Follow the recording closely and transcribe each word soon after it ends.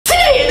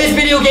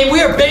video game,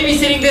 we are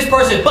babysitting this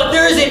person, but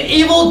there is an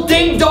evil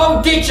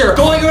ding-dong ditcher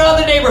going around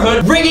the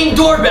neighborhood, ringing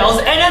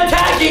doorbells and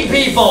attacking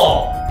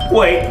people.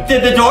 Wait,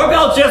 did the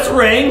doorbell just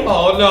ring?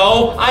 Oh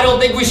no, I don't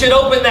think we should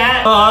open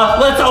that.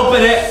 Let's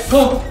open it.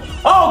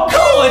 Oh,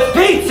 cool, it's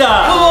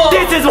pizza! Cool.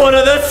 This is one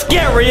of the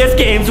scariest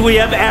games we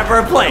have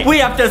ever played. We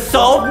have to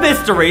solve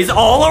mysteries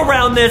all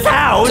around this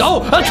house.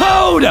 Oh, a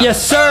code!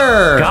 Yes,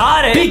 sir.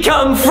 Got it.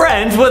 Become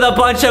friends with a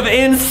bunch of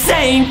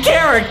insane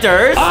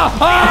characters.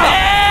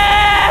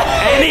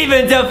 And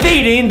even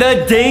defeating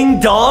the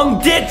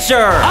ding-dong ditcher.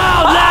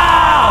 Oh,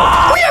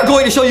 no! We are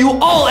going to show you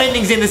all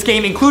endings in this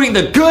game, including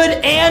the good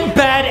and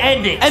bad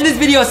endings. And this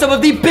video has some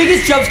of the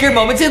biggest jump scare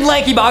moments in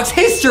LankyBox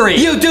history.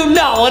 You do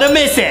not want to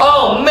miss it.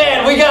 Oh,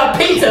 man, we got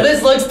pizza.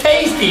 This looks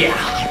tasty.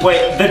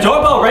 Wait, the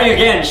doorbell rang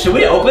again. Should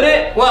we open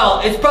it?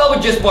 Well, it's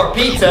probably just more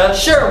pizza.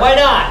 Sure, why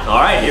not?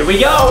 All right, here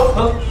we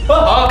go.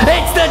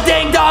 It's the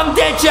ding-dong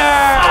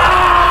ditcher!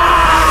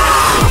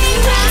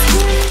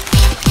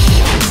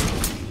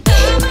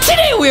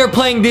 Today we are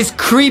playing this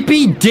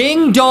creepy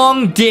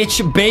ding-dong ditch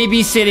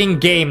babysitting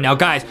game. Now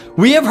guys,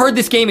 we have heard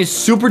this game is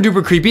super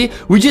duper creepy.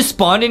 We just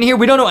spawned in here.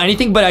 We don't know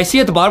anything, but I see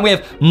at the bottom we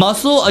have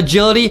muscle,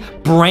 agility,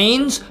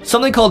 brains,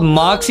 something called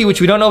moxie,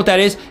 which we don't know what that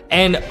is,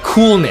 and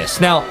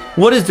coolness. Now,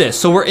 what is this?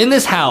 So we're in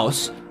this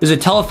house. There's a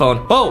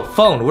telephone. Oh,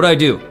 phone. What do I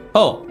do?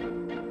 Oh,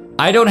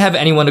 I don't have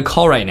anyone to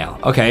call right now.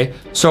 Okay,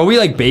 so are we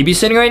like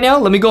babysitting right now?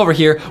 Let me go over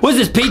here. What is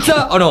this,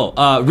 pizza? Oh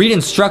no, read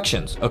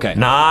instructions. Okay.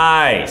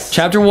 Nice.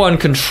 Chapter 1,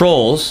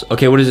 controls.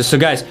 Okay, what is this? So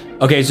guys,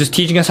 okay, it's just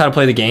teaching us how to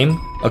play the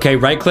game. Okay,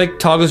 right click,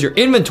 toggles your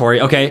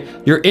inventory. Okay,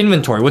 your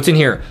inventory, what's in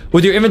here?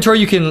 With your inventory,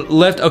 you can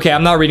lift. Okay,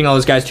 I'm not reading all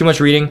this, guys, too much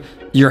reading.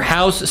 Your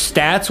house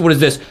stats, what is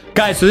this?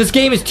 Guys, so this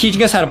game is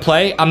teaching us how to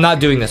play. I'm not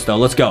doing this though,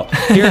 let's go.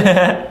 Here,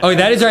 okay,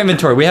 that is our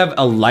inventory. We have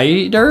a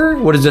lighter.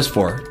 What is this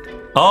for?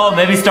 Oh,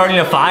 maybe starting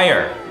a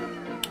fire.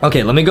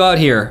 Okay, let me go out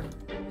here.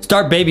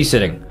 Start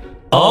babysitting.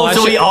 Oh,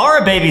 so we are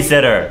a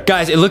babysitter.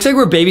 Guys, it looks like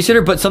we're a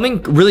babysitter, but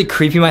something really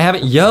creepy might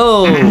happen.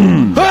 Yo.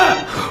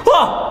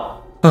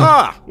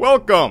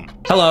 Welcome.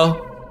 Hello.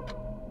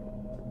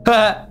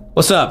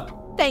 What's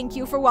up? Thank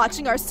you for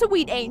watching our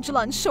sweet angel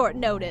on short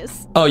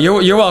notice. Oh,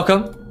 you're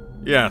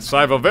welcome. Yes,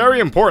 I have a very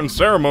important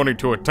ceremony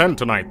to attend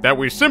tonight that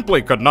we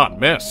simply could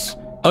not miss.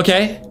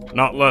 Okay.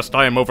 Not lest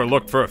I am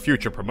overlooked for a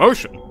future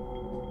promotion.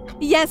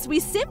 Yes, we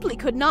simply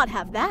could not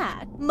have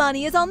that.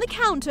 Money is on the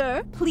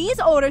counter. Please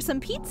order some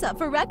pizza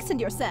for Rex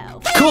and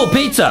yourself. Cool,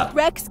 pizza.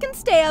 Rex can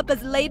stay up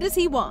as late as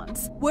he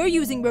wants. We're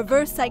using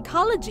reverse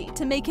psychology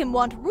to make him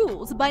want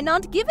rules by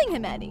not giving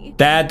him any.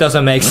 That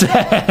doesn't make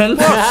sense.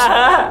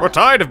 We're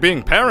tired of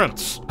being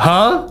parents.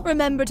 Huh?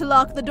 Remember to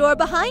lock the door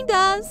behind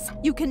us.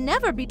 You can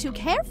never be too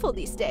careful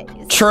these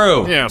days.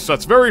 True. Yes,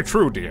 that's very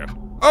true, dear.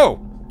 Oh,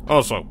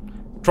 also,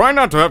 try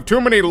not to have too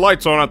many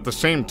lights on at the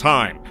same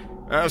time.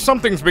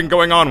 Something's been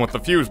going on with the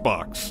fuse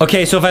box.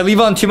 Okay, so if I leave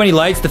on too many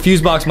lights, the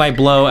fuse box might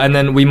blow, and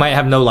then we might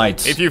have no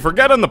lights. If you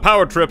forget on the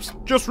power trips,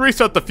 just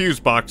reset the fuse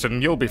box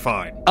and you'll be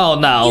fine. Oh,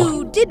 no.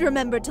 You did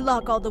remember to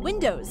lock all the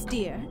windows,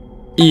 dear.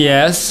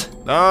 Yes.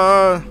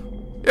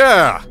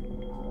 Yeah.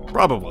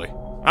 Probably.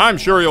 I'm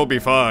sure you'll be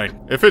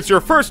fine. If it's your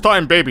first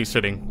time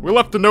babysitting, we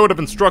left a note of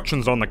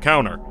instructions on the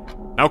counter.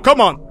 Now come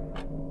on.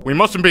 We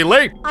mustn't be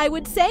late. I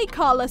would say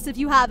call us if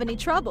you have any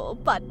trouble,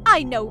 but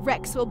I know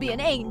Rex will be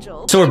an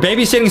angel. So we're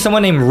babysitting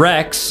someone named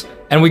Rex,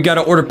 and we gotta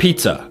order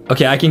pizza.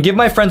 Okay, I can give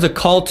my friends a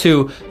call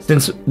too,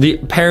 since the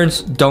parents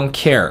don't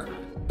care.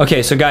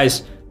 Okay, so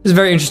guys, this is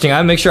very interesting. I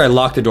gotta make sure I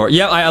lock the door.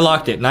 Yeah, I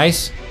locked it.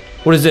 Nice.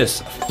 What is this?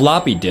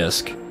 Floppy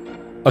disk.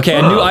 Okay,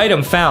 a new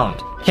item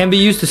found. Can be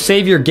used to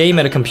save your game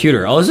at a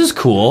computer. Oh, this is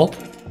cool.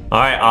 All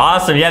right,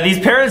 awesome. Yeah, these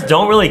parents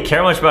don't really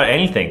care much about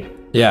anything.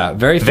 Yeah,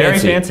 very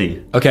fancy. Very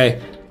fancy.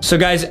 Okay. So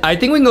guys, I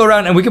think we can go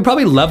around and we can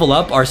probably level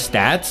up our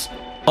stats.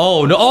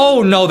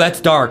 Oh no,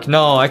 that's dark.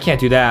 No, I can't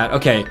do that.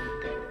 Okay.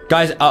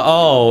 Guys,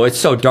 oh, it's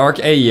so dark.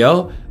 Hey,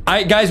 yo.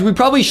 Guys, we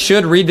probably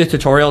should read the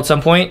tutorial at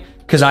some point,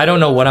 because I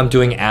don't know what I'm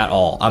doing at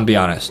all, I'm be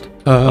honest.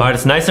 All right,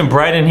 it's nice and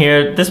bright in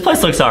here. This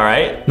place looks all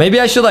right. Maybe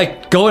I should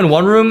like go in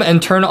one room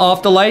and turn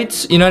off the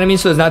lights, you know what I mean?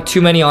 So there's not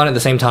too many on at the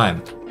same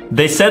time.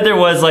 They said there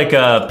was like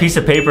a piece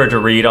of paper to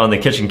read on the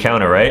kitchen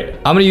counter, right?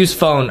 I'm gonna use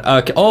phone.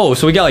 Oh,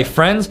 so we got like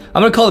friends?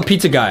 I'm gonna call the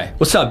pizza guy.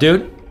 What's up,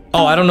 dude?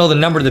 Oh, I don't know the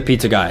number of the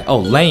pizza guy. Oh,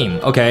 lame.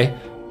 Okay.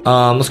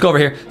 Let's go over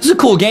here. This is a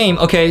cool game.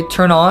 Okay,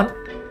 turn on.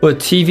 What,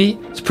 TV?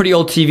 It's a pretty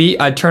old TV.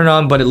 I'd turn it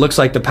on, but it looks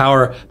like the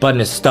power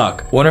button is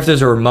stuck. Wonder if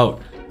there's a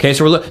remote. Okay,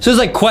 so so there's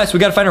like quests. We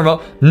gotta find a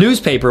remote.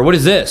 Newspaper. What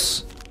is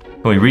this?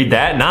 Can we read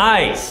that?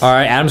 Nice. All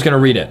right, Adam's gonna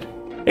read it.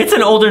 It's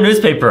an older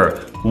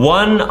newspaper.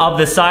 One of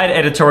the side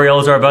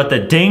editorials are about the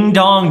Ding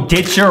Dong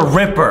Ditcher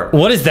Ripper.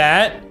 What is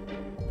that?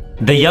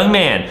 The young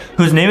man,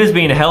 whose name is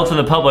being held to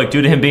the public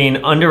due to him being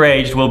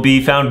underage, will be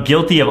found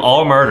guilty of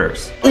all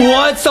murders.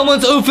 What?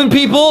 Someone's oofing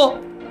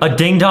people? A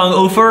ding dong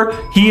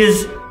oofer? He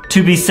is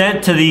to be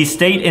sent to the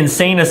state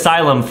insane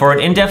asylum for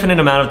an indefinite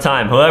amount of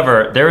time.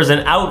 However, there is an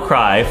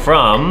outcry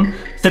from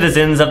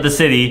citizens of the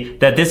city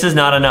that this is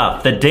not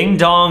enough. The ding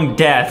dong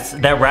deaths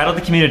that rattled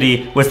the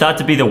community was thought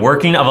to be the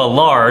working of a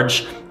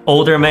large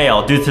older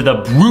male due to the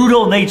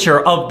brutal nature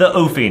of the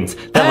oofings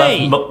that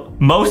left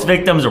most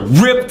victims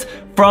ripped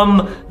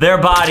from their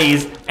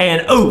bodies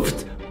and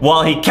oofed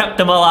while he kept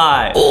them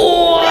alive.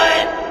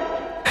 What?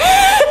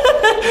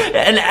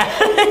 An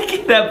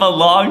attic that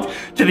belonged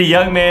to the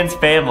young man's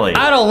family.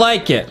 I don't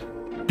like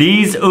it.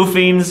 These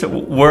oofings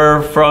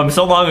were from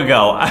so long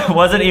ago. I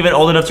wasn't even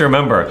old enough to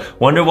remember.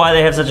 Wonder why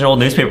they have such an old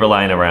newspaper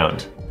lying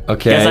around.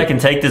 Okay. Guess I can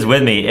take this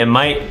with me. It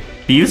might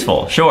be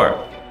useful. Sure.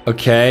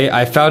 Okay,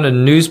 I found a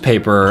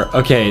newspaper.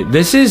 Okay,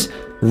 this is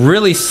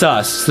really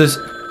sus. This,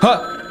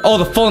 oh,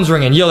 the phone's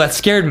ringing. Yo, that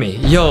scared me.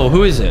 Yo,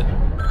 who is it?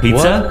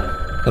 Pizza?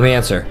 What? Let me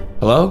answer.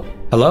 Hello?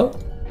 Hello?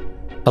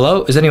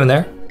 Hello? Is anyone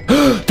there?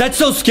 That's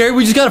so scary.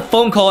 We just got a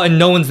phone call and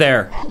no one's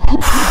there.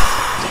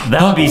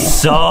 That would be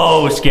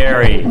so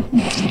scary.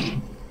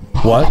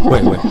 What?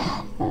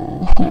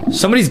 Wait.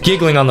 Somebody's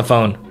giggling on the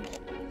phone.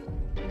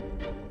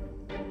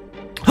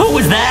 Who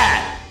was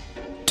that?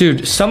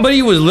 Dude,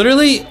 somebody was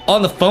literally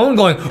on the phone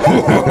going,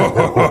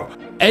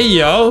 hey,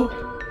 yo.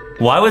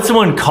 Why would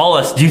someone call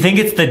us? Do you think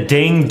it's the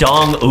Ding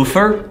Dong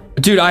Oofer?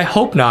 Dude, I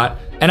hope not.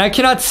 And I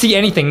cannot see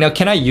anything. Now,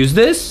 can I use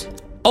this?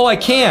 Oh, I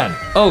can.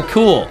 Oh,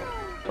 cool.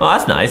 Oh,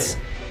 that's nice.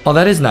 Oh,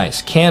 that is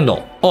nice.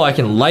 Candle. Oh, I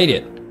can light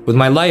it with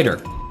my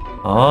lighter.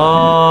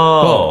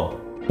 Oh.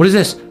 What is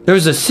this?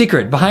 There's a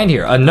secret behind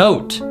here. A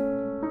note.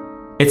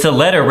 It's a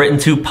letter written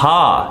to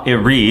Pa. It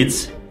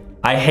reads,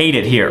 I hate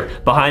it here.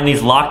 Behind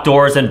these locked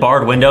doors and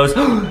barred windows,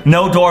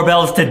 no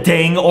doorbells to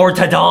ding or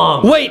to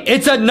dong. Wait,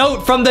 it's a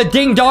note from the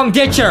Ding Dong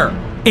Ditcher.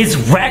 Is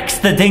Rex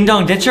the Ding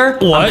Dong Ditcher?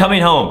 What? I'm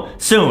coming home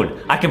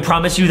soon. I can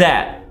promise you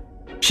that.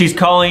 She's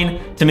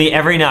calling to me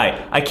every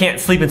night. I can't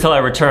sleep until I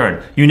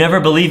return. You never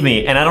believe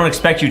me, and I don't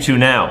expect you to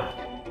now.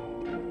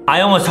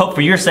 I almost hope for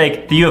your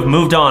sake that you have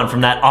moved on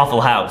from that awful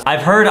house.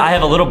 I've heard I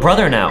have a little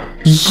brother now.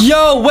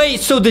 Yo,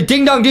 wait, so the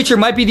Ding Dong Ditcher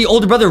might be the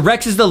older brother.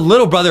 Rex is the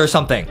little brother or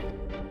something.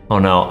 Oh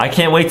no, I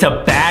can't wait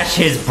to bash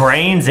his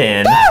brains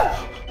in.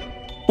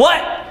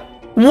 What?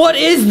 What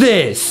is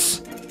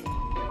this?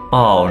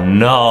 Oh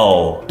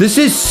no. This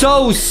is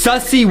so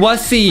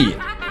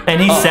sussy-wussy. And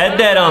he said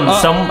that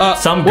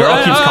some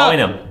girl keeps calling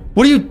him.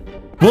 What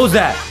was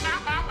that?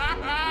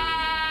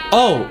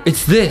 Oh,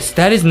 it's this.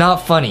 That is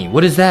not funny.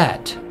 What is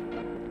that?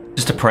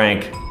 Just a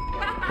prank,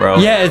 bro.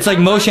 Yeah, it's like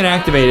motion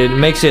activated. It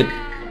makes it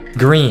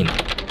green.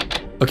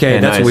 Okay,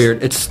 that's nice.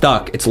 weird. It's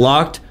stuck. It's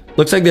locked.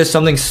 Looks like there's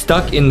something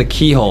stuck in the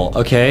keyhole.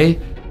 Okay,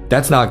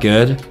 that's not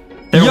good.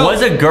 There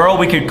was a girl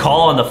we could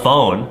call on the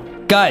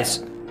phone.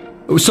 Guys,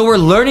 so we're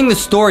learning the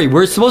story.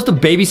 We're supposed to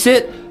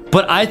babysit.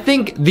 But I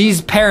think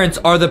these parents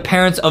are the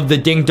parents of the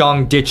Ding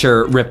Dong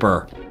Ditcher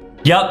Ripper.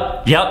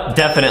 Yep,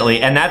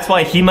 definitely. And that's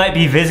why he might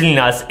be visiting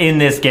us in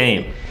this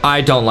game.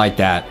 I don't like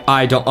that.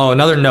 Oh,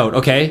 another note,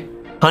 okay?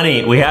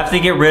 Honey, we have to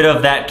get rid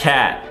of that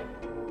cat.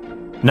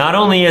 Not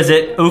only is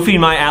it oofing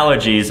my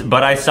allergies,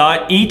 but I saw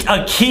it eat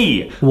a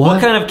key.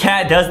 What kind of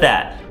cat does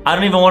that? I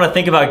don't even want to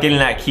think about getting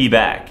that key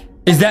back.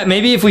 Is that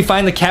maybe if we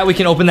find the cat, we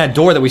can open that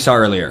door that we saw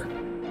earlier?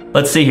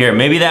 Let's see here.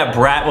 Maybe that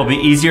brat will be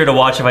easier to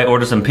watch if I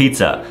order some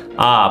pizza.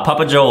 Ah,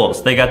 Papa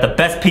Joel's. They got the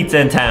best pizza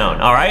in town.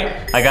 All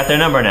right, I got their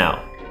number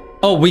now.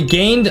 Oh, we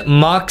gained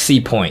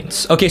Moxie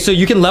points. Okay, so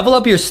you can level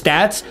up your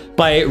stats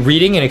by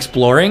reading and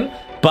exploring,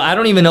 but I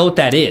don't even know what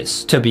that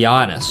is, to be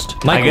honest.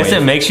 I guess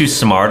it makes you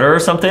smarter or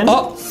something?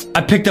 Oh,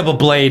 I picked up a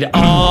blade.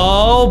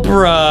 Oh,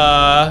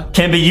 bruh.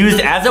 Can be used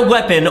as a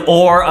weapon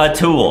or a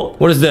tool.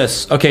 What is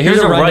this? Okay, here's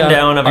a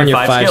rundown of your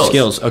five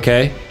skills.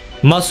 Okay.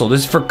 Muscle.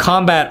 This is for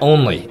combat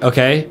only.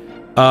 Okay.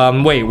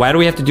 Wait, why do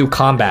we have to do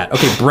combat?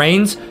 Okay,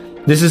 brains.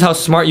 This is how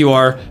smart you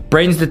are.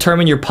 Brains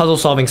determine your puzzle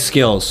solving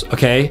skills.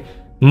 Okay.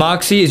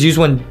 Moxie is used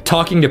when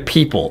talking to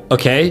people.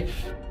 Okay.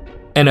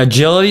 And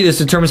agility. This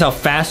determines how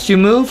fast you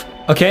move.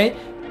 Okay.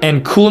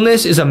 And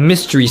coolness is a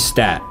mystery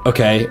stat.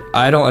 Okay.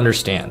 I don't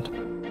understand.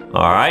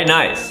 All right,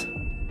 nice.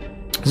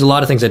 There's a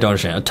lot of things I don't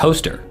understand. A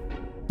toaster.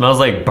 Smells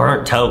like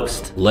burnt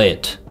toast.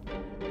 Lit.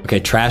 Okay,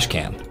 trash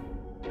can.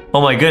 Oh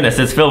my goodness,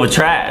 it's filled with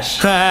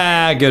trash.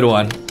 Ah, good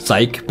one.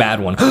 Psych, bad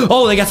one.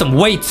 Oh, they got some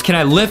weights. Can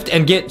I lift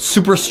and get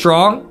super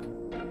strong?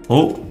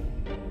 Oh,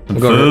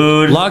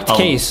 food. Locked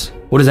case.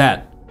 What is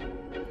that?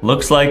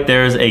 Looks like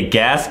there's a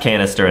gas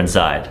canister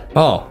inside.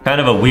 Oh. Kind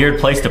of a weird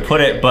place to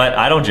put it, but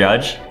I don't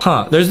judge.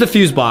 Huh, there's the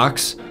fuse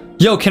box.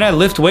 Yo, can I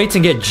lift weights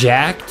and get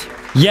jacked?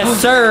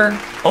 Yes, sir.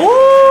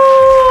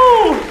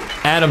 Oh!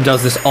 Adam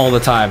does this all the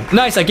time.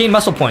 Nice, I gained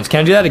muscle points. Can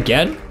I do that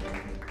again?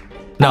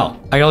 No,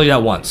 I can only do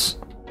that once.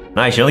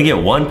 Nice, you only get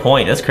 1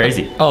 point. That's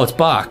crazy. Oh, it's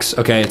box.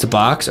 Okay, it's a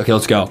box. Okay,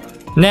 let's go.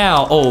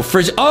 Now, oh,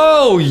 fridge.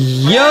 Oh,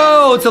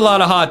 yo, it's a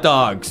lot of hot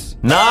dogs.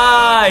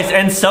 Nice,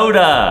 and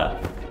soda.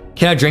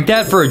 Can I drink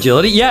that for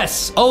agility?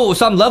 Yes. Oh,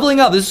 so I'm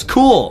leveling up. This is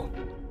cool.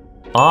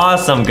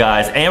 Awesome,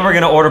 guys. And we're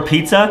going to order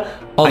pizza.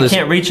 Oh, I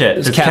can't reach it.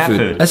 It's cat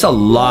food. That's a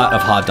lot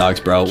of hot dogs,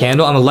 bro.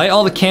 Candle. I'm going to light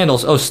all the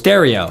candles. Oh,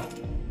 stereo.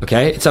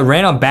 Okay, it's a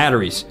ran on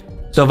batteries.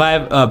 So if I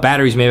have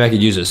batteries, maybe I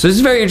could use this. So this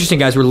is very interesting,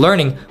 guys. We're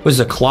learning. What is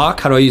a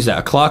clock? How do I use that?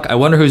 A clock? I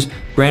wonder whose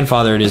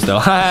grandfather it is, though.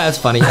 That's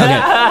funny.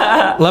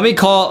 Okay. Let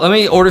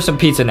me order some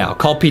pizza now.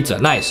 Call pizza.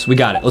 Nice. We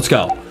got it. Let's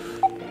go.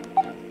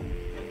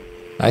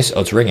 Nice.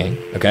 Oh, it's ringing.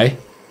 Okay.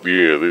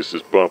 Yeah, this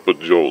is Papa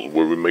Joe's,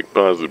 where we make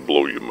pies that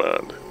blow your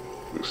mind.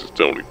 This is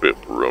Tony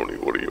Pepperoni.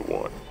 What do you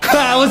want?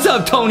 What's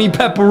up, Tony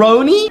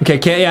Pepperoni? Okay,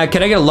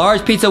 can I get a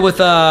large pizza with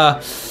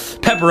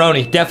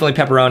pepperoni?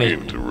 Definitely pepperoni.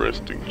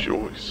 Interesting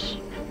choice.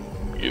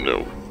 You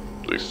know,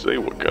 they say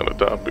what kind of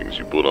toppings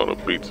you put on a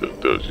pizza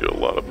tells you a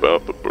lot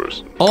about the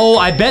person. Oh,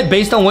 I bet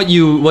based on what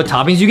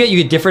toppings you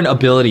get different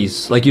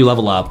abilities. Like you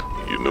level up.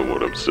 You know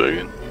what I'm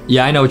saying?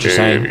 Yeah, I know what you're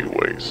saying.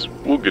 Anyways,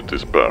 we'll get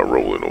this pie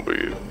rolling over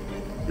here.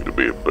 It'll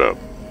be about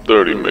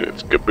 30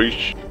 minutes,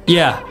 capiche?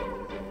 Yeah.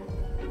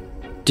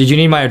 Did you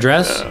need my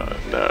address?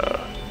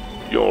 Nah.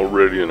 You're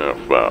already in our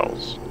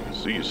files.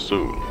 See you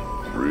soon.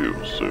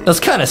 Real soon.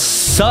 That's kind of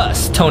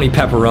sus, Tony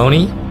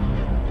Pepperoni.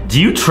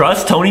 Do you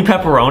trust Tony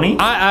Pepperoni?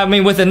 I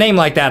mean, with a name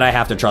like that, I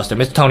have to trust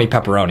him. It's Tony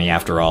Pepperoni,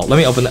 after all. Let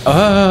me open the...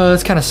 Oh,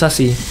 that's kind of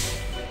sussy.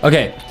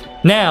 Okay,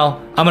 now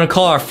I'm going to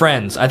call our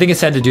friends. I think it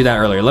said to do that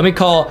earlier. Let me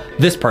call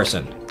this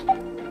person.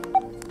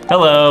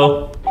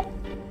 Hello.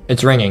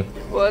 It's ringing.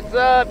 What's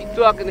up? You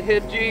talking to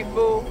Hip G,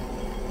 fool?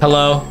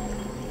 Hello.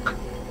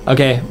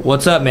 Okay,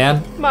 what's up,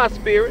 man? My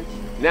spirits.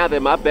 Now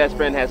that my best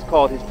friend has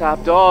called his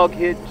top dog,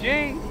 Hip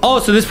G. Oh,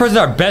 so this person's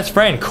our best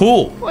friend.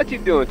 Cool. What you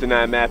doing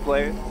tonight, Matt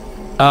player?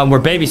 We're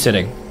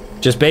babysitting.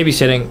 Just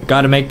babysitting.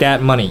 Gotta make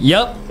that money.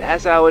 Yup.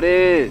 That's how it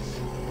is.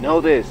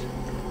 Know this.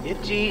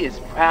 Hip G is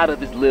proud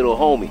of his little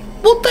homie.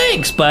 Well,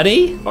 thanks,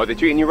 buddy. Are they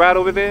treating you right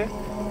over there?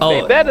 Oh.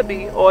 They better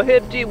be, or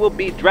Hip G will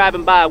be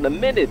driving by in a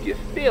minute, you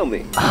feel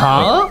me?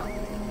 Huh?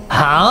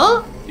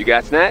 Huh? You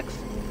got snacks?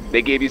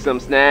 They gave you some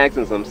snacks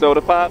and some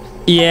soda pops?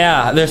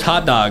 Yeah, there's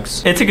hot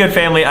dogs. It's a good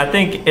family. I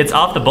think it's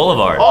off the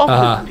boulevard.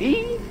 Off the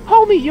P?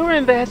 Homie, you're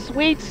in that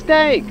sweet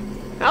steak.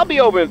 I'll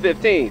be over in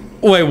 15.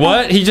 Wait,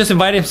 what? He just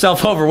invited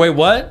himself over. Wait,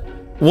 what?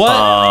 What?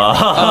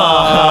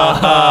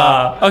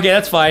 Okay,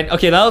 that's fine.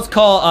 Okay, now let's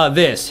call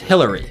this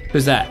Hillary.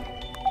 Who's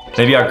that?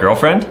 Maybe our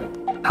girlfriend?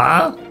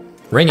 Huh?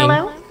 Ringing.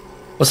 Hello?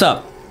 What's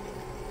up?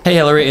 Hey,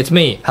 Hillary, it's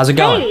me. How's it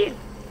going? Hey,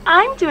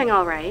 I'm doing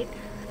all right.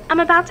 I'm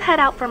about to head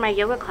out for my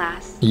yoga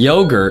class.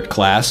 Yogurt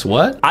class?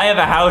 What? I have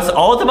a house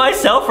all to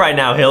myself right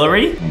now,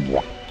 Hillary.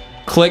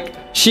 Click.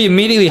 She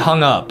immediately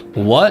hung up.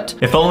 What?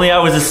 If only I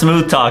was a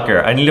smooth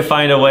talker. I need to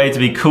find a way to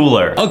be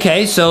cooler.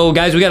 Okay, so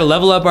guys, we gotta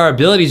level up our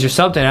abilities or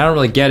something. I don't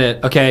really get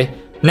it. Okay,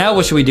 now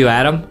what should we do,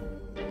 Adam?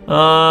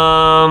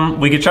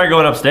 We could try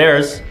going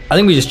upstairs. I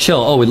think we just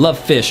chill. Oh, we love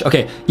fish.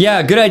 Okay,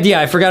 yeah, good idea.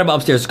 I forgot about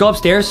upstairs. Let's go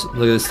upstairs. Look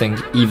at this thing,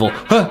 evil.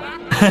 Huh.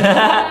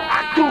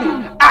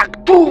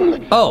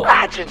 Achtung! Oh.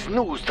 Urgent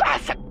news to our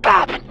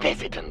suburban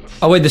residents.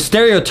 Oh wait, the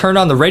stereo turned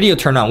on, the radio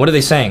turned on. What are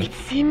they saying? It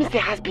seems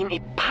there has been a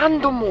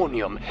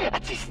pandemonium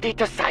at the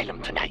state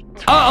asylum tonight.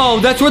 Uh-oh,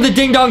 that's where the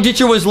Ding Dong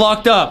Ditcher was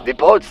locked up.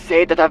 Reports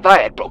say that a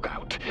riot broke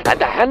out,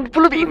 and a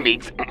handful of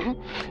inmates,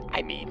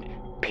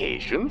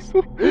 patients,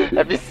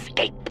 have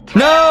escaped.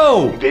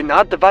 No! We're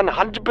not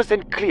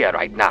 100% clear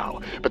right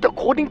now, but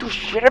according to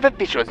sheriff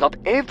officials, not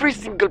every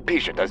single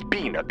patient has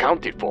been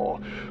accounted for.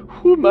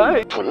 Who am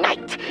I?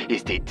 Tonight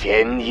is the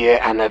 10-year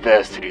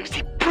anniversary of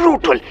the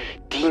brutal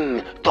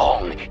Ding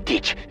Dong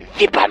Ditch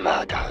Vipper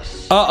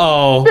murders.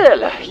 Uh-oh.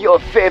 Well, your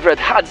favorite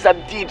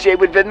handsome DJ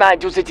will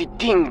remind you that the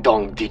Ding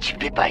Dong Ditch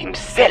Vipper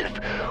himself,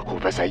 who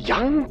was a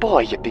young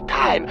boy at the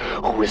time,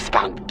 who was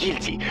found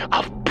guilty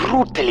of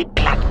brutally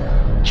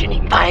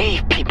bludgeoning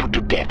 5 people to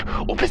death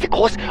over the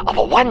course of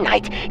one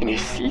night in a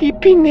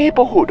sleepy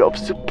neighborhood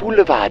of the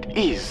boulevard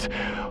is,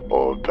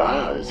 or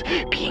was,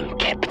 being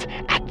kept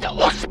at the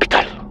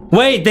hospital.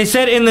 Wait, they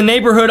said in the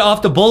neighborhood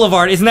off the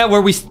boulevard. Isn't that where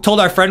we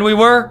told our friend we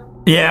were?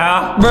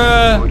 Yeah.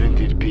 Bruh. Wouldn't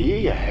it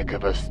be a heck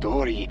of a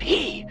story if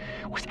he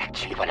was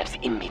actually one of the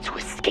inmates who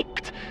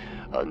escaped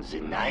on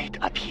the night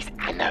of his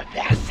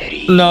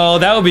anniversary? No,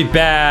 that would be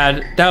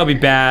bad. That would be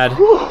bad.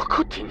 Oh,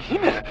 good in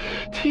Himmel.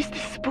 'Tis the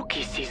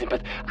spooky season,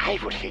 but I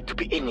would hate to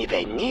be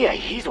anywhere near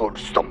his old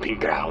stomping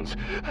grounds.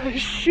 I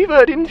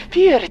shivered in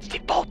fear at the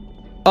thought.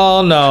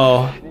 Oh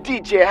no.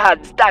 DJ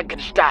Hans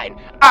Dankenstein,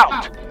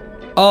 out!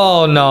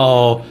 Oh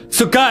no.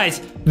 So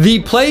guys, the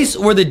place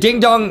where the Ding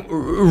Dong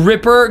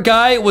Ripper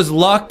guy was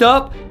locked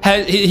up,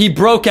 he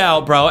broke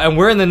out, bro, and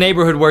we're in the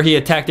neighborhood where he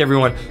attacked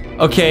everyone.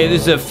 Okay,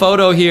 there's a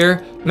photo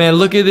here. Man,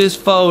 look at this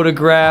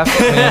photograph.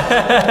 Man.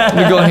 Let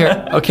me go in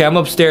here. Okay, I'm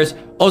upstairs.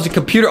 Oh, it's a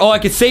computer. Oh, I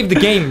can save the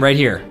game right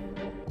here.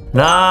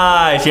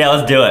 Nice. Yeah,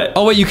 let's do it.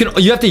 Oh wait, you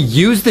have to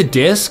use the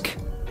disc?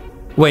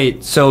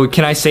 Wait, so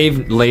can I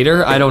save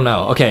later? I don't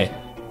know. Okay.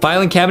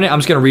 Filing cabinet. I'm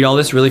just gonna read all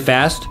this really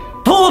fast.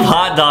 Full of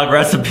hot dog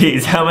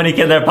recipes. How many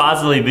can there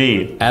possibly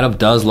be? Adam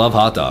does love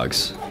hot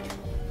dogs.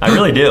 I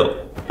really do.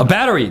 A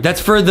battery. That's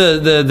for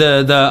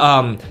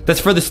that's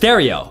for the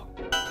stereo.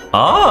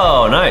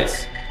 Oh,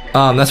 nice.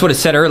 That's what it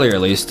said earlier,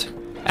 at least.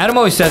 Adam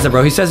always says that,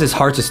 bro. He says his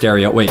heart's a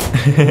stereo. Wait.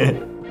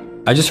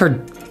 I just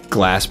heard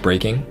glass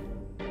breaking.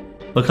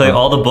 Looks like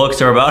all the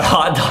books are about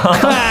hot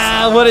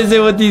dogs. What is it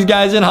with these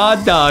guys and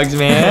hot dogs,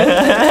 man?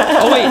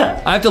 Oh wait,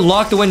 I have to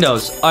lock the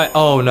windows.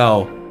 Oh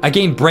no. I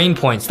gained brain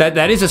points.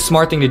 That is a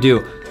smart thing to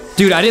do.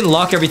 Dude, I didn't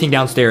lock everything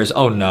downstairs.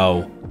 Oh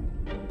no.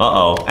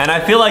 Uh-oh. And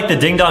I feel like the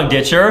Ding Dong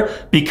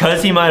Ditcher,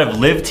 because he might have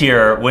lived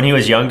here when he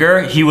was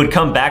younger, he would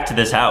come back to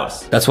this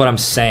house. That's what I'm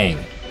saying.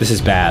 This is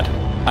bad.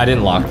 I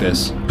didn't lock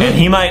this. And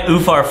he might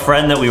oof our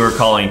friend that we were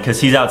calling because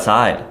he's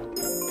outside.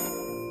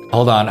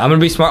 Hold on, I'm gonna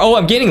be smart. Oh,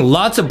 I'm gaining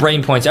lots of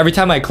brain points every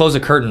time I close a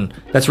curtain.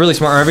 That's really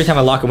smart. Or every time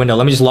I lock a window.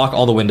 Let me just lock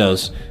all the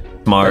windows.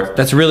 Smart.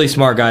 That's really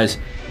smart, guys.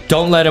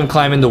 Don't let him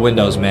climb in the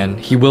windows, man.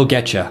 He will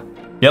get you.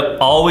 Yep,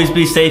 always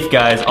be safe,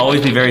 guys.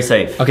 Always be very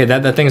safe. Okay,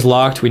 that thing's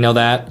locked. We know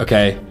that.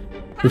 Okay.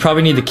 We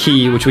probably need the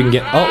key, which we can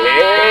get. Oh.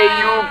 Hey,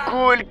 you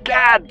cool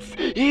cats!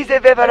 Here's a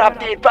weather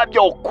update from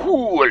your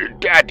cool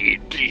daddy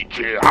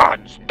DJ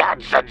Hans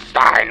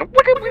Dansenstein.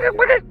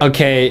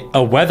 Okay,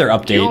 a weather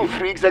update. You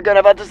freaks are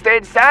gonna want to stay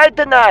inside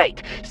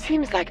tonight.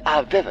 Seems like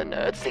our weather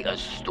nerds say a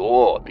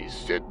storm is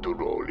set to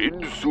roll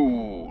in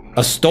soon.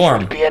 A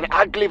storm? Should be an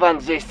ugly one,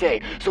 they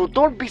say. So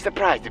don't be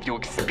surprised if you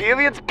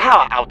experience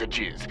power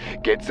outages.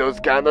 Get those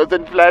candles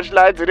and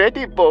flashlights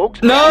ready,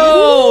 folks.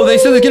 No! They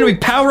said there's gonna be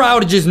power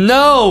outages.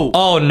 No!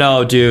 Oh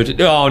no, dude.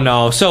 Oh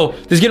no. So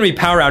there's gonna be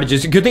power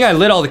outages. Good thing I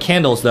lit all the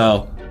candles,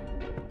 though.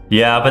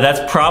 Yeah, but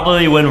that's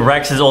probably when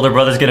Rex's older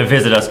brother's gonna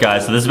visit us,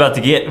 guys. So this is about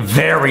to get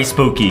very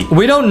spooky.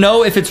 We don't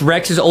know if it's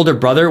Rex's older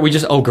brother. We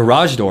just... Oh,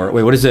 garage door.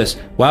 Wait, what is this?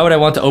 Why would I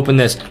want to open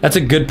this? That's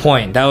a good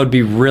point. That would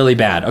be really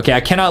bad. Okay,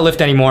 I cannot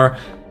lift anymore.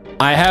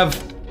 I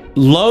have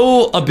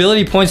low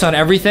ability points on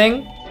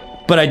everything,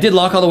 but I did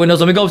lock all the windows.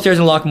 Let me go upstairs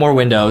and lock more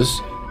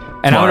windows.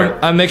 And I'm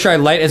gonna make sure I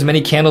light as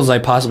many candles as I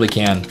possibly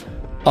can.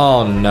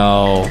 Oh,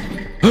 no.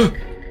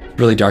 It's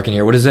really dark in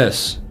here. What is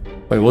this?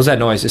 Wait, what was that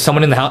noise? Is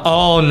someone in the house?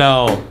 Oh,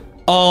 no.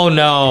 Oh,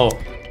 no.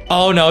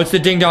 Oh, no. It's the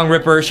Ding Dong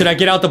Ripper. Should I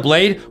get out the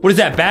blade? What is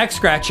that? Back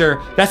scratcher.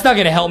 That's not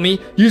gonna help me.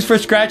 Used for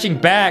scratching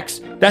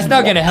backs. That's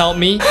not gonna help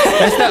me.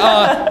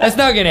 That's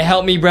not gonna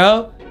help me,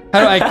 bro.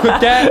 How do I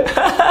equip that?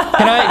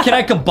 Can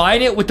I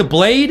combine it with the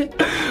blade?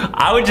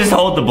 I would just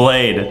hold the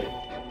blade.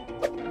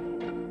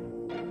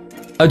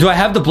 Do I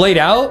have the blade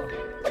out?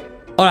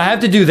 Oh, I have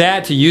to do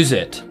that to use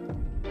it.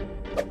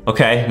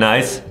 Okay,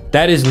 nice.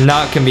 That is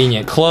not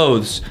convenient.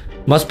 Clothes.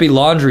 Must be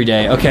laundry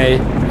day. Okay.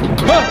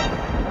 Ah!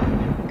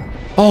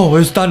 Oh, it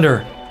was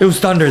thunder. It was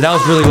thunder. That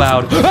was really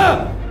loud.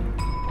 Ah!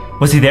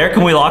 Was he there?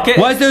 Can we lock it?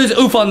 Why is there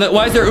oof on the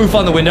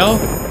window?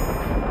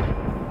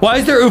 Why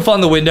is there oof on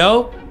the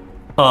window?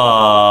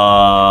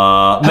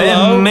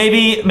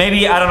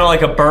 Maybe I don't know,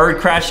 like a bird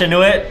crashed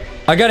into it.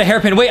 I got a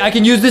hairpin. Wait, I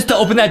can use this to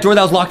open that door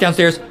that was locked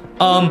downstairs.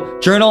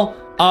 Journal.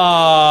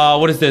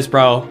 What is this,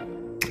 bro?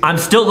 I'm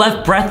still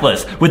left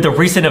breathless with the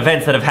recent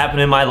events that have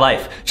happened in my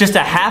life. Just a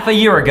half a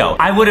year ago,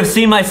 I would have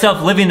seen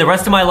myself living the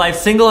rest of my life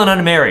single and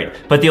unmarried,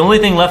 but the only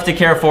thing left to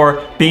care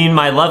for being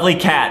my lovely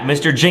cat,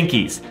 Mr.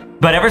 Jinkies.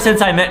 But ever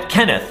since I met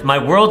Kenneth, my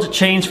world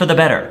changed for the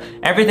better.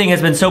 Everything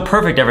has been so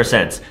perfect ever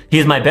since. He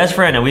is my best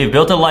friend and we have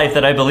built a life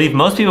that I believe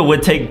most people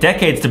would take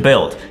decades to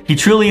build. He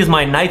truly is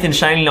my knight in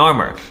shining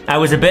armor. I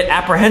was a bit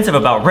apprehensive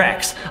about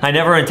Rex. I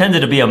never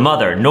intended to be a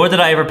mother, nor did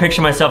I ever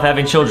picture myself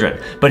having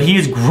children. But he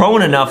is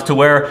grown enough to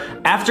where,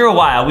 after a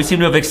while, we seem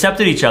to have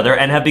accepted each other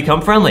and have become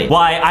friendly.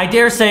 Why, I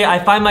dare say I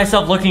find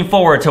myself looking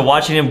forward to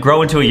watching him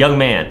grow into a young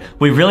man.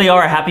 We really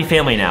are a happy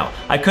family now.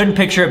 I couldn't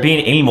picture it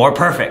being any more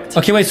perfect.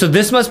 Okay, wait, so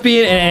this must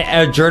be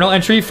a journal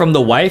entry from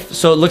the wife.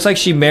 So it looks like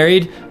she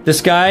married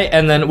this guy,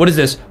 and then what is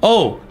this?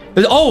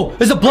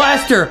 There's a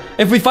blaster.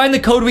 If we find the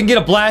code, we can get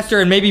a blaster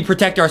and maybe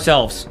protect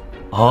ourselves.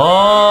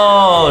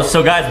 Oh,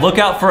 so guys, look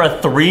out for a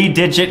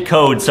 3-digit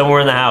code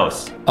somewhere in the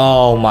house.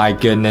 Oh my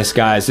goodness,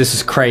 guys, this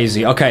is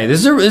crazy. Okay,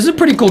 this is a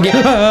pretty cool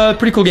game.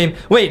 Pretty cool game.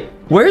 Wait,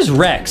 where's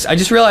Rex? I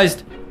just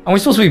realized, are we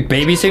supposed to be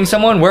babysitting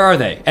someone? Where are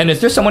they? And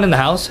is there someone in the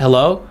house?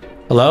 Hello?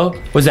 Hello?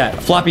 What's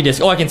that? Floppy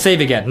disk. Oh, I can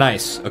save again.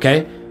 Nice.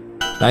 Okay.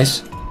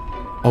 Nice.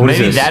 Oh,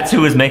 maybe that's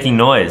who is making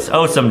noise.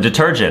 Oh, some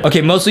detergent.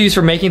 Okay, mostly used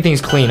for making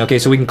things clean. Okay,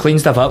 so we can clean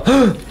stuff up.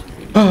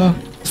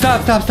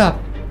 Stop.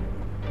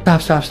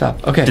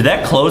 Okay. Did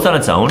that close on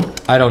its own?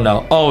 I don't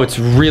know. Oh, it's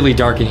really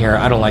dark in here.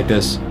 I don't like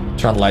this.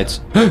 Turn on the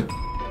lights.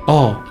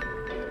 Oh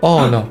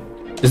no.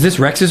 Is this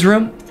Rex's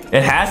room?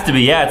 It has to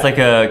be. Yeah, it's like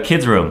a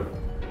kid's room.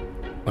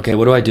 Okay,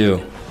 what do I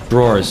do?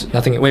 Drawers.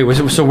 Nothing.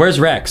 Wait, so where's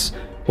Rex?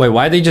 Wait,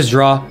 why'd they just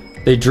draw?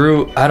 They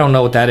drew. I don't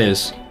know what that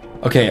is.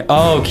 Okay.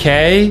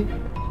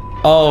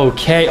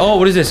 Oh,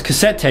 what is this?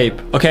 Cassette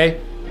tape. Okay.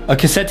 A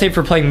cassette tape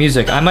for playing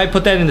music. I might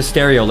put that in the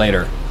stereo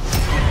later.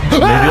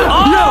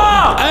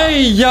 Oh!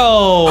 Hey,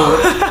 yo!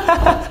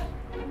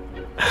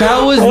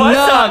 That was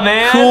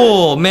not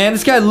cool, man.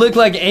 This guy looked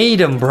like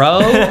Adam, bro.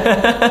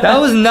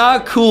 That was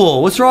not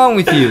cool. What's wrong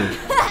with you?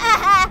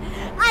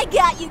 I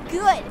got you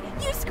good.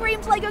 You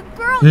screamed like a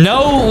girl.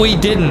 No, we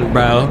didn't,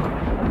 bro.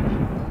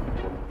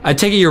 I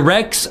take it you're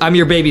Rex. I'm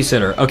your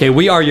babysitter. Okay,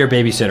 we are your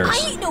babysitters.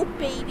 I ain't no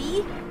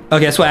baby.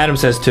 Okay, that's what Adam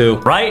says too.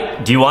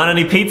 Right? Do you want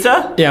any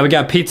pizza? Yeah, we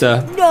got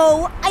pizza.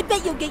 No, I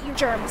bet you'll get your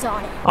germs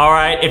on it. All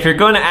right, if you're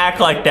going to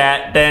act like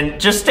that, then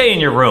just stay in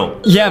your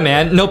room. Yeah,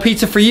 man, no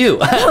pizza for you.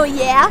 Oh,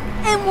 yeah?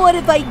 And what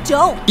if I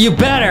don't? You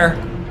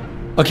better.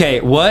 Okay,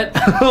 what?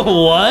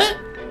 What?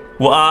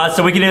 Well,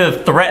 so we can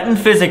either threaten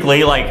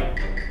physically, like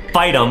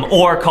fight them,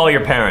 or call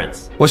your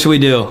parents. What should we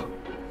do?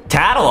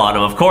 Tattle on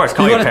him, of course.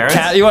 Call your parents.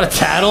 You want to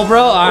tattle, bro?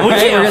 All We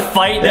right, can't we're gonna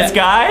fight this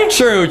guy.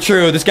 True.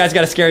 This guy's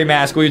got a scary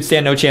mask. We would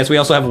stand no chance. We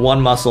also have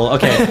one muscle.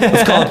 Okay,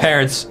 let's call the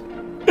parents.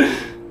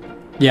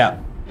 Yeah.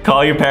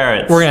 Call your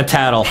parents. We're gonna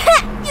tattle.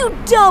 You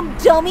dumb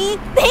dummy!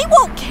 They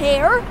won't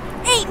care!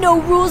 Ain't no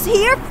rules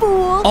here,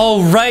 fool!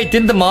 Oh, right.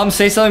 Didn't the mom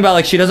say something about,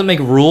 like, she doesn't make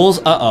rules?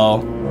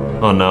 Uh-oh.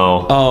 Oh,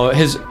 no. Oh,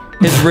 his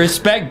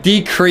respect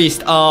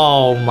decreased.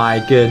 Oh,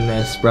 my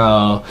goodness,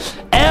 bro.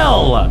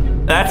 L!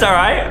 That's all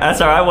right. That's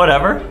all right.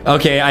 Whatever.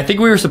 Okay, I think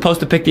we were supposed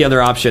to pick the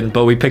other option,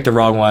 but we picked the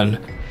wrong one.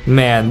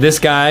 Man, this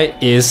guy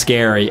is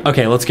scary.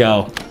 Okay, let's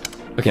go.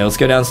 Okay, let's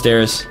go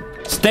downstairs.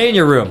 Stay in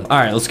your room. All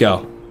right, let's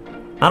go.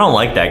 I don't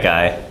like that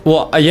guy.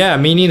 Well, yeah,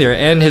 me neither.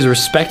 And his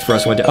respect for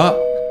us went down.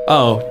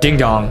 Oh, ding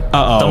dong.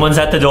 Uh-oh. Someone's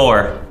at the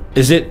door.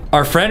 Is it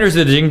our friend or is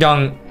it a ding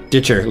dong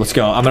ditcher? Let's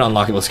go. I'm gonna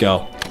unlock it. Let's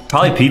go.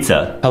 Probably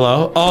pizza.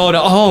 Hello? Oh,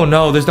 no. Oh,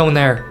 no. There's no one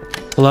there.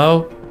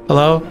 Hello?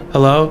 Hello?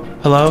 Hello?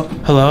 Hello?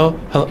 Hello?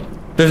 Hello?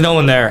 There's no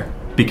one there.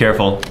 Be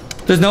careful.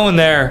 There's no one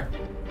there.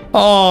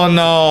 Oh,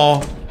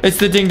 no. It's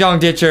the ding dong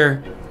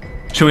ditcher.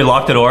 Should we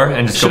lock the door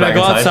and just go back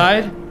inside? Should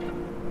I go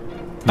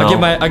outside? No.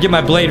 I'll get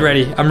my blade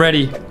ready. I'm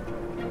ready.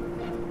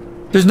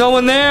 There's no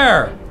one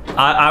there.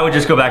 I would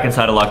just go back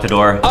inside and lock the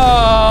door.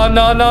 Oh,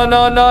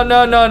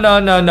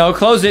 no.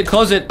 Close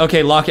it.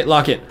 Okay, lock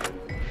it.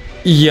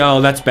 Yo,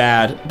 that's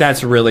bad.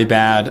 That's really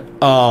bad.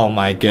 Oh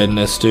my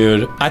goodness,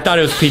 dude. I thought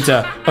it was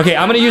pizza. Okay,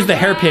 I'm gonna use the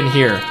hairpin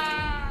here.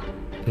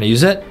 I'm gonna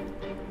use it.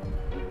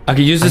 I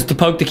could use this to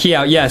poke the key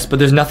out, yes, but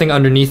there's nothing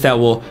underneath that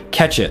will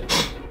catch it.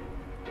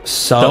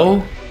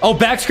 So? Oh,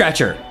 back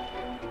scratcher.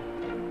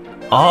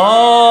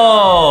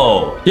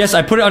 Oh. Yes,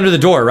 I put it under the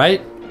door,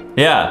 right?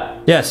 Yeah.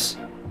 Yes.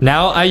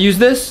 Now I use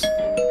this?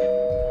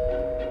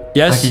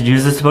 Yes? I could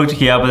use this to poke the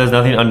key out, but there's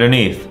nothing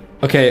underneath.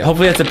 Okay,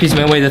 hopefully that's a piece of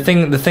it. Wait,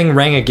 the thing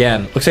rang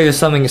again. Looks like there's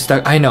something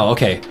stuck. I know,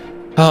 okay.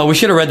 Oh, we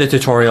should have read the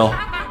tutorial.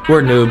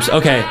 We're noobs.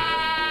 Okay.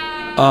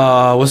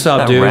 What's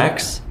up, dude?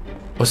 Rex?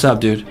 What's up,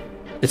 dude?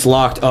 It's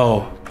locked.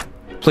 Oh.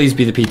 Please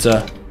be the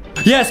pizza.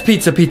 Yes,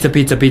 pizza.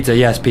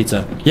 Yes,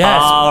 pizza.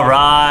 Yes. All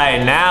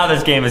right, now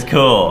this game is cool.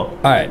 All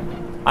right.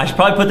 I should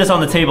probably put this on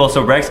the table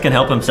so Rex can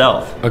help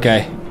himself.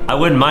 Okay. I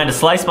wouldn't mind a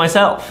slice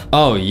myself.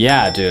 Oh,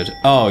 yeah, dude.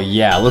 Oh,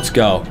 yeah. Let's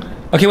go.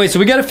 Okay, wait. So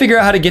we got to figure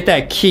out how to get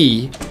that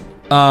key.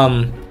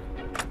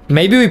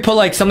 Maybe we put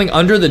like something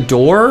under the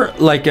door,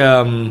 like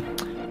I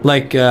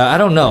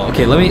don't know.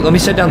 Okay, let me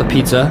set down the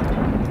pizza.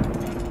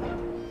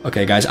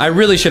 Okay, guys, I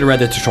really should have read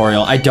the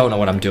tutorial. I don't know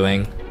what I'm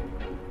doing.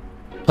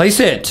 Place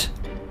it.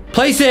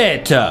 I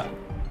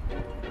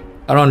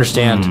don't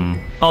understand.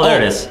 Oh, there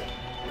it is.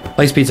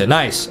 Place pizza.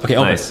 Nice. Okay,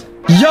 open. Nice.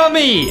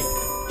 Yummy.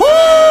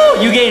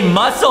 Woo! You gain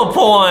muscle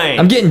points.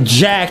 I'm getting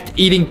jacked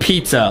eating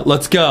pizza.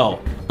 Let's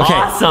go. Okay.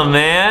 Awesome,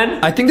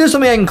 man. I think there's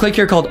something I can click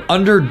here called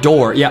under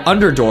door. Yeah,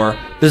 under door.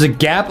 There's a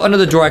gap under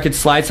the door I could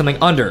slide something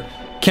under.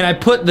 Can I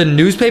put the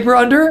newspaper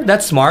under?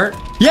 That's smart.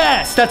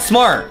 Yes, that's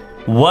smart.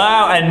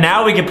 Wow, and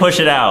now we can push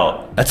it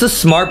out. That's a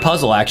smart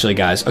puzzle, actually,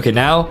 guys. Okay,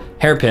 now,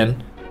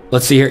 hairpin.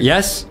 Let's see here.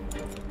 Yes.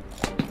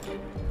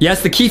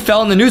 Yes, the key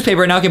fell in the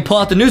newspaper, and now I can pull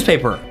out the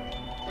newspaper.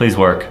 Please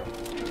work.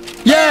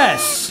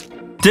 Yes!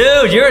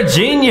 Dude, you're a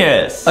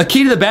genius. A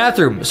key to the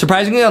bathroom.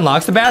 Surprisingly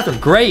unlocks the bathroom.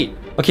 Great.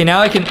 Okay,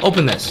 now I can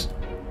open this.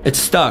 It's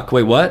stuck.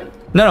 Wait, what?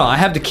 No, I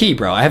have the key,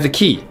 bro. I have the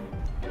key.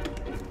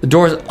 The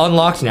door's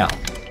unlocked now.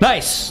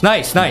 Nice.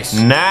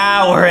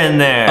 Now we're in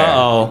there.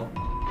 Uh-oh.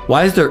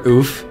 Why is there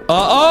oof?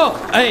 Oh!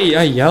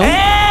 Hey, yo.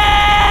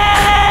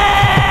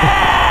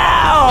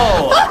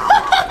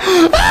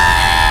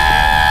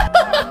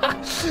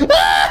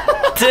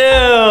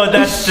 Dude,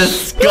 that's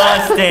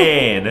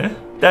disgusting.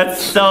 That's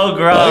so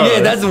gross.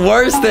 Okay, that's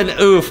worse than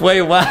oof.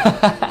 Wait, what?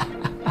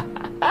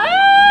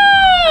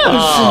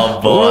 Oh,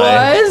 boy.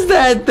 Why is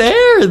that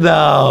there,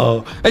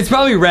 though? It's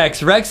probably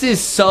Rex. Rex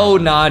is so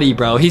naughty,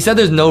 bro. He said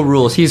there's no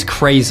rules. He's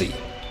crazy.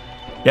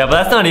 Yeah, but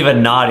that's not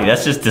even naughty.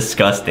 That's just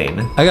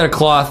disgusting. I got a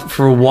cloth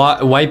for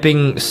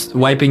wiping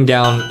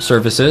down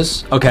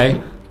surfaces.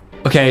 Okay.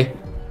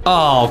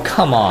 Oh,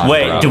 come on,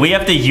 Wait, bro. do we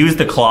have to use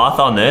the cloth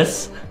on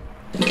this?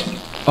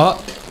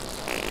 Oh.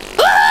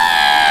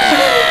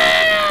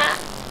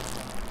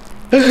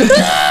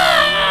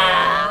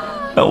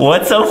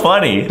 What's so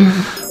funny?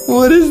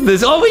 What is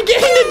this? Oh, we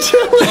gained a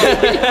chili.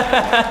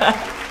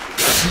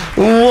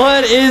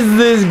 What is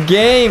this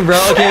game, bro?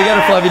 Okay, we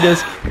got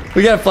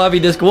a floppy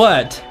disk.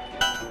 What?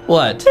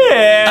 What?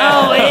 Yeah.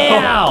 Oh,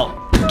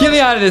 ew. Get me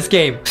out of this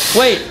game.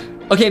 Wait.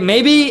 Okay,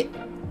 maybe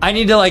I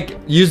need to, like,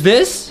 use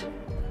this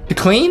to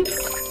clean?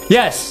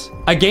 Yes.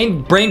 I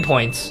gained brain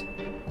points.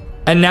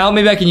 And now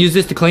maybe I can use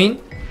this to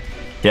clean?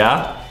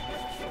 Yeah?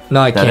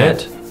 No, I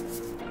can't.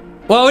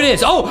 Well, it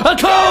is. Oh, a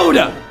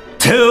code!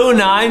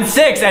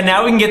 296, and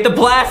now we can get the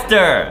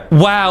blaster.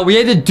 Wow, we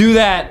had to do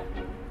that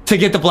to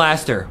get the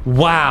blaster.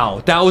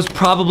 Wow, that was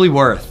probably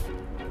worth.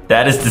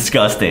 That is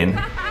disgusting.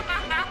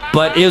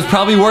 But it was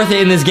probably worth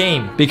it in this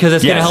game because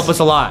it's gonna help us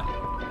a lot.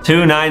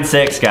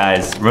 296,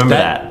 guys. Remember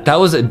that. That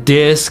was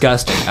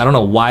disgusting. I don't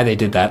know why they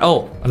did that.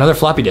 Oh, another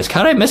floppy disk.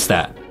 How did I miss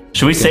that?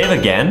 Should we save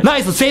again?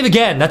 Nice, let's save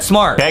again. That's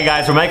smart. Okay,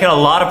 guys, we're making a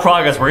lot of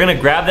progress. We're gonna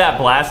grab that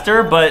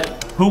blaster,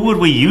 but who would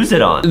we use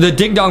it on? The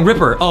Ding Dong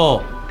Ripper. Oh,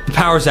 the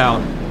power's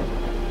out.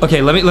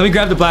 Okay, let me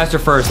grab the blaster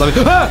first. Let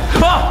me.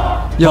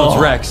 Yo,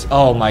 it's Rex.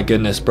 Oh my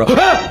goodness, bro.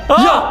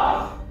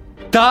 Yo!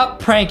 Stop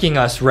pranking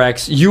us,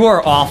 Rex. You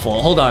are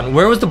awful. Hold on.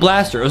 Where was the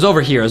blaster? It was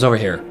over here. It was over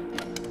here.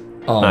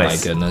 Oh my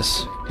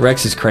goodness.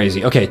 Rex is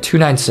crazy. Okay,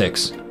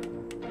 296.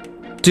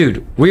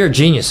 Dude, we are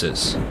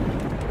geniuses.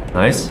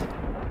 Nice.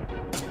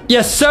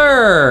 Yes,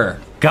 sir.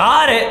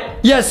 Got it.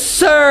 Yes,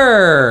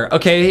 sir.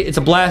 Okay, it's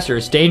a blaster.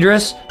 It's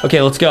dangerous.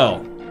 Okay, let's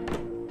go.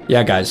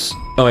 Yeah, guys.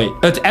 Oh, wait.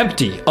 It's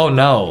empty. Oh,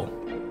 no.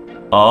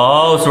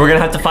 Oh, so we're gonna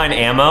have to find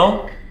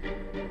ammo?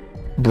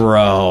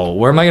 Bro,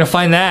 where am I gonna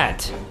find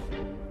that?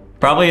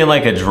 Probably in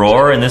like a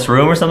drawer in this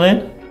room or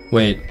something?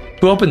 Wait,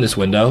 who opened this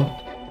window?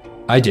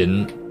 I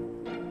didn't.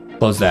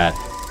 Close that.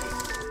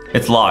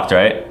 It's locked,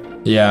 right?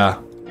 Yeah.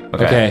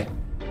 Okay.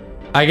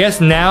 I guess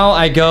now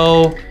I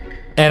go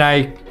and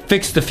I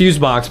fix the fuse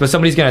box, but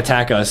somebody's gonna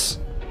attack us.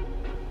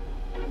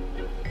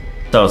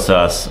 So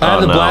sus. I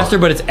have the blaster,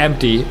 but it's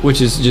empty,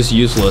 which is just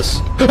useless.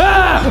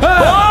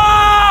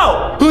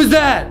 Whoa! Who's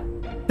that?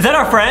 Is that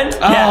our friend?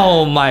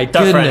 Oh my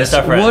goodness.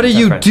 Our friend. What are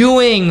you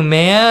doing,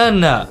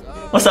 man?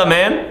 What's up,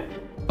 man?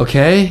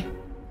 Okay.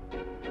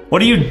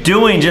 What are you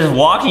doing just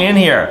walking in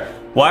here?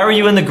 Why were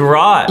you in the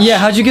garage? Yeah,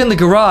 how'd you get in the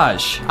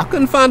garage? I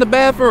couldn't find the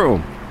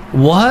bathroom.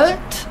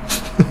 What?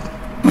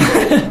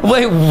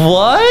 Wait,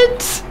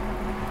 what?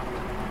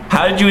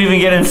 How did you even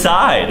get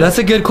inside? That's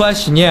a good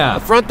question, yeah.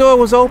 The front door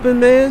was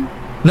open, man.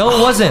 No, it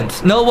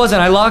wasn't. No, it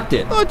wasn't. I locked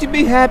it. Thought you'd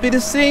be happy to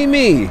see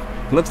me.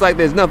 Looks like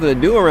there's nothing to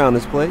do around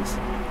this place.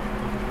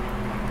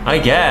 I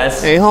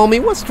guess. Hey,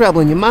 homie, what's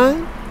troubling your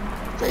mind?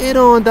 Lay it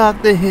on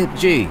Dr. Hip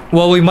G.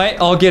 Well, we might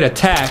all get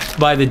attacked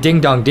by the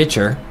Ding Dong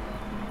Ditcher.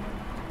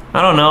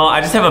 I don't know.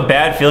 I just have a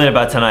bad feeling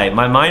about tonight.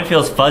 My mind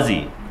feels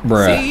fuzzy.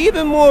 Bruh. See,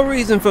 even more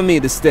reason for me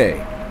to stay.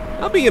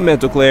 I'll be your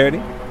mental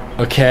clarity.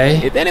 Okay.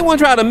 If anyone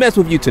try to mess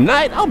with you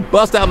tonight, I'll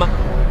bust out my...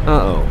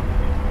 Uh-oh.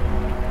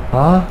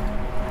 Huh?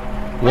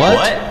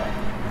 What?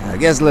 I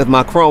guess I left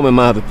my chrome in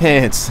my other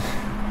pants.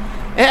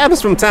 It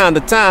happens from time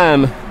to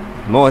time.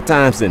 More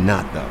times than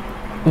not, though.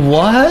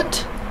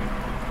 What?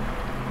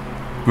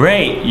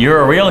 Great, you're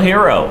a real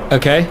hero.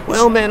 Okay.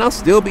 Well, man, I'll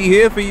still be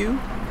here for you.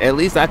 At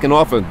least I can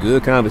offer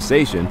good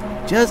conversation.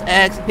 Just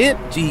ask Hip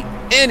G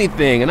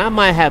anything, and I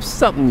might have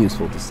something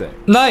useful to say.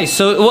 Nice.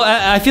 So, well,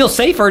 I feel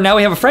safer now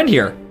we have a friend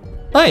here.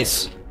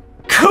 Nice.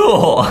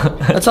 Cool.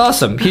 That's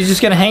awesome. He's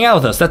just gonna hang out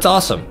with us. That's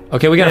awesome.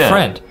 Okay, we got a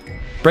friend.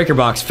 Breaker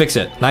box, fix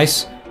it.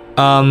 Nice.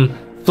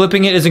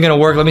 Flipping it isn't gonna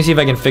work. Let me see if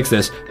I can fix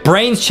this.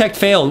 Brains check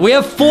failed. We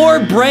have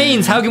 4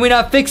 brains. How can we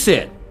not fix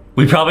it?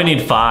 We probably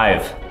need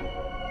 5.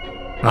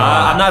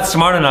 I'm not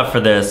smart enough for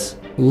this.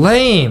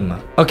 Lame.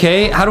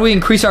 Okay, how do we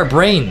increase our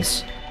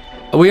brains?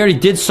 We already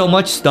did so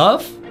much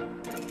stuff.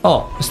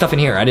 Oh, there's stuff in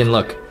here. I didn't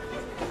look.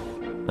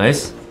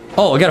 Nice.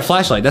 Oh, I got a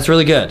flashlight. That's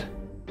really good.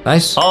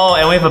 Nice. Oh,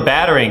 and we have a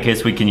battery in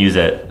case we can use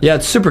it. Yeah,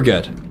 it's super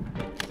good.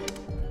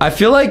 I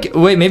feel like,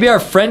 wait, maybe our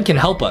friend can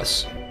help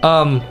us.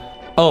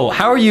 Oh,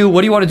 how are you?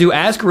 What do you want to do?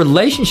 Ask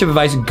relationship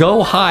advice,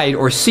 go hide,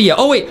 or see ya.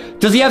 Oh, wait,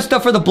 does he have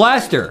stuff for the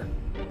blaster?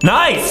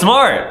 Nice,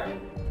 smart.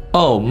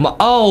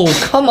 Oh,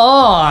 come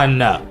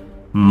on.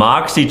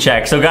 Moxie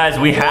check. So guys,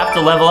 we have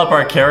to level up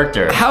our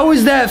character. How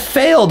is that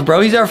failed,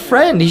 bro? He's our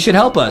friend. He should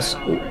help us.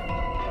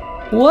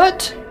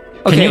 What?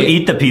 Okay. Can you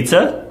eat the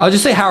pizza? I'll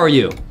just say, how are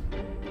you?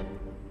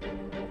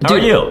 How are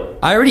you?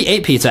 I already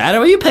ate pizza.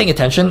 Adam, are you paying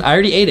attention? I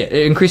already ate it.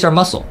 It increased our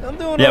muscle.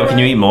 Yeah, can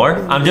you eat more?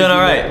 I'm doing all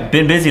right.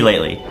 Been busy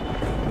lately.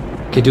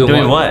 Okay,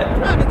 doing what?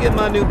 Trying to get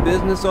my new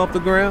business off the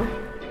ground.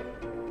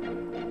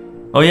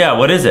 Oh yeah,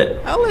 what is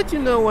it? I'll let you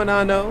know when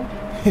I know.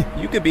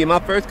 You could be my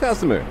first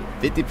customer.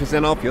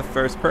 50% off your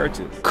first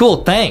purchase.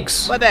 Cool,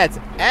 thanks. But that's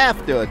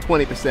after a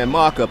 20%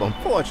 markup,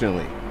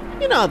 unfortunately.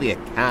 You know how the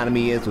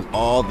economy is with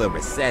all the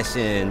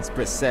recessions,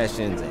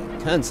 processions,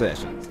 and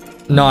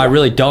concessions. No, I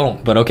really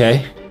don't, but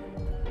okay.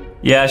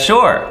 Yeah,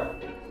 sure.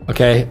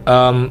 Okay,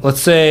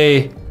 let's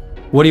say,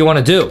 what do you want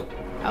to do?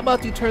 How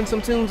about you turn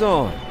some tunes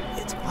on?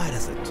 It's quiet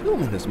as a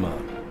tomb in this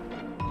mug.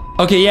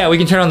 Okay, yeah, we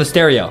can turn on the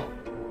stereo.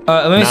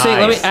 Let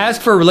me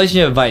ask for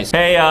relationship advice.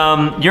 Hey,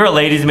 you're a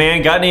ladies'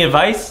 man. Got any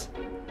advice?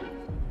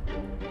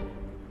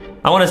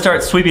 I want to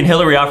start sweeping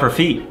Hillary off her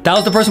feet. That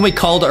was the person we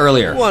called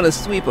earlier. You want to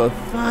sweep a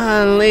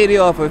fine lady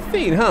off her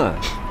feet, huh?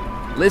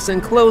 Listen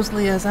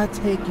closely as I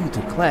take you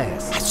to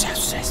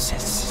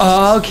class.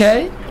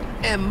 Okay.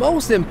 And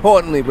most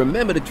importantly,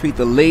 remember to treat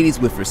the ladies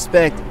with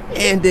respect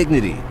and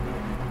dignity.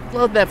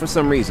 Love that for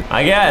some reason.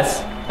 I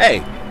guess. Hey,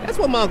 that's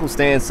what my Uncle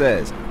Stan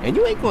says. And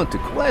you ain't going to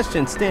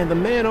question Stan the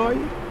man, are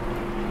you?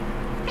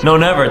 No,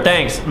 never,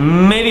 thanks.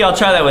 Maybe I'll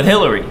try that with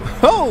Hillary.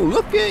 Oh,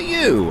 look at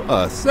you,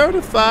 a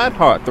certified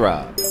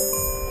heartthrob.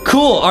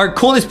 Cool, our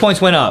coolness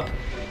points went up.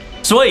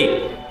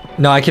 Sweet.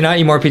 No, I cannot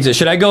eat more pizza.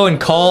 Should I go and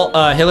call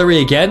Hillary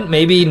again?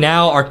 Maybe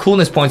now our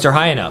coolness points are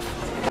high enough.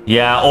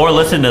 Yeah, or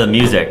listen to the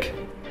music.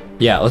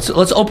 Yeah, let's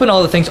open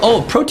all the things.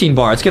 Oh, protein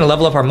bar. It's gonna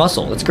level up our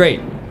muscle. That's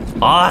great.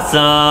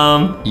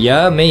 Awesome.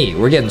 Yeah, me.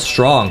 We're getting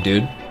strong,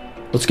 dude.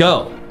 Let's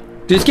go.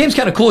 Dude, this game's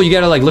kind of cool. You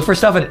gotta like look for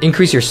stuff and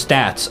increase your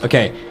stats.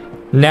 Okay.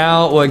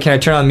 Now, what, can I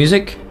turn on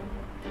music?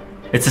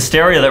 It's a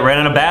stereo that ran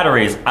out of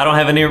batteries. I don't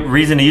have any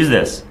reason to use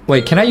this.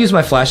 Wait, can I use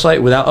my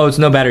flashlight without... Oh, it's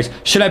no batteries.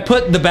 Should I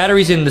put the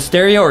batteries in the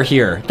stereo or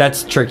here?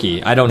 That's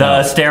tricky. I don't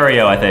know. The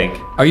stereo, I think.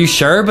 Are you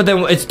sure? But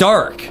then it's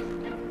dark.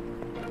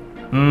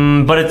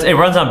 But it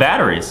runs on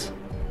batteries.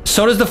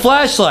 So does the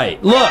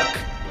flashlight. Look.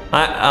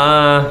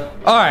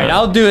 Alright,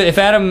 I'll do it. If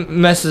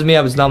Adam messes me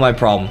up, it's not my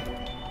problem.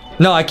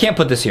 No, I can't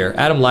put this here.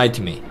 Adam lied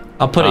to me.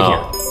 I'll put it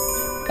here.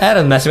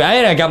 Adam messed me up.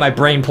 I got my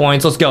brain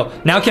points. Let's go.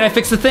 Now can I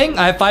fix the thing?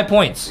 I have 5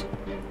 points.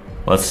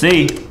 Let's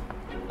see.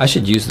 I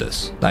should use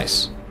this.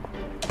 Nice.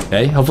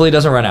 Okay, hopefully it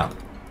doesn't run out.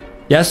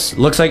 Yes,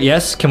 looks like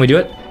yes. Can we do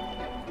it?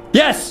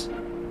 Yes!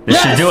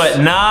 This should do it.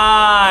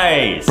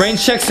 Nice! Brain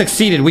check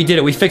succeeded. We did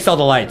it. We fixed all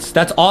the lights.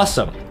 That's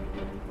awesome.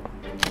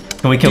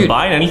 Can we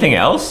combine anything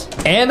else?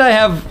 And I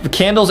have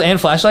candles and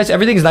flashlights.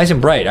 Everything's nice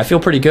and bright. I feel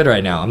pretty good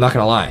right now. I'm not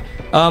gonna lie.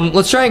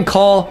 Let's try and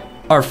call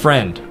our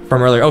friend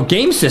from earlier. Oh,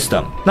 game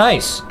system.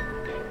 Nice.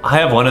 I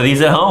have one of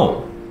these at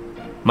home.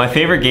 My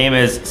favorite game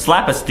is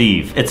Slap a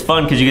Steve. It's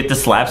fun because you get to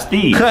slap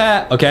Steve.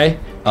 Okay.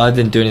 It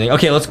didn't do anything.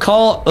 Okay, let's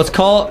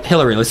call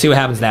Hillary. Let's see what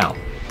happens now.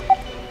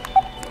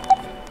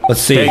 Let's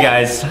see. Hey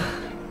guys.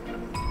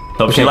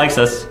 Hope she likes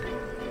us.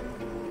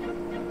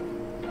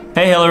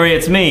 Hey Hillary,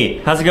 it's me.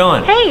 How's it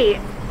going?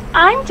 Hey,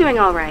 I'm doing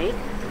all right.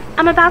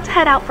 I'm about to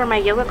head out for my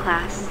yoga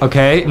class.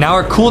 Okay, now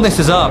our coolness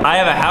is up. I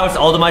have a house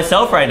all to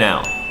myself right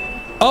now.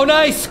 Oh,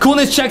 nice.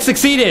 Coolness check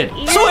succeeded.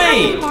 You're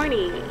Sweet.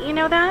 horny, you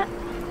know that?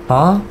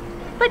 Huh?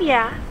 But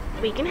yeah,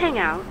 we can hang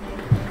out.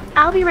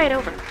 I'll be right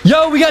over.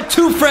 Yo, we got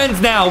 2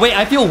 friends now. Wait,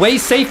 I feel way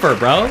safer,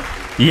 bro.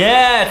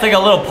 Yeah, it's like a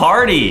little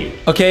party.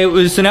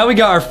 Okay, so now we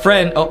got our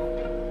friend. Oh.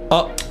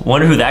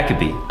 Wonder who that could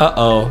be.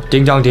 Uh-oh.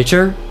 Ding Dong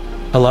Ditcher?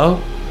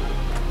 Hello?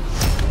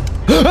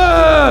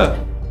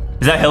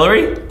 Is that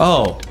Hillary?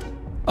 Oh,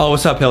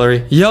 what's up,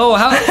 Hillary? Yo,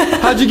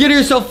 how'd you get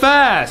here so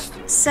fast?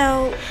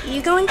 So,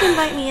 you going to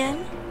invite me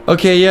in?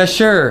 Okay, yeah,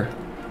 sure.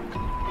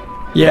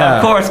 Yeah.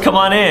 Of course, come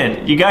on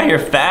in. You got here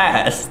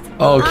fast.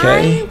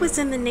 Okay. I was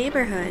in the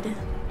neighborhood.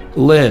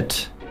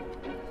 Lit.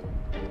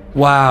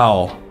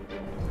 Wow.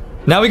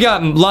 Now we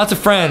got lots of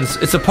friends.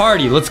 It's a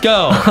party. Let's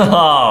go.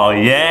 Oh,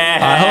 yeah.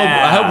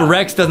 I hope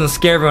Rex doesn't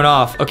scare everyone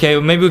off. Okay,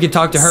 maybe we can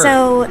talk to her.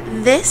 So,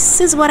 this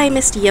is what I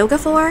missed yoga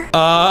for?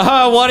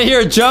 I want to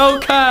hear a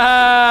joke.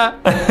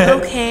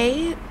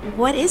 Okay,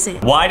 what is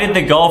it? Why did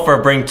the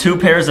golfer bring 2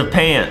 pairs of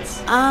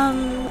pants?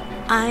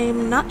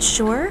 I'm not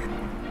sure.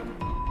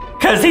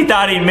 Because he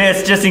thought he'd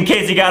miss just in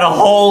case he got a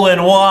hole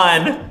in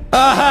one.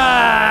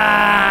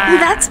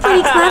 That's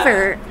pretty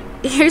clever.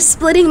 You're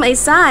splitting my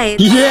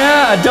side.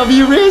 Yeah,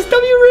 W-Riz.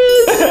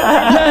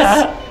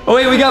 Yes. Oh,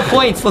 wait, we got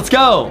points. Let's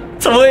go.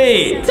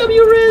 Sweet.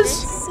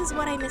 W-Riz. This is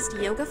what I missed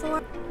yoga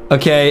for?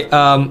 Okay,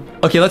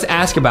 okay, let's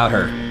ask about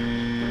her.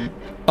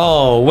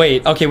 Oh,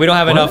 wait. Okay, we don't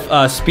have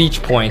enough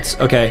speech points.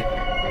 Okay.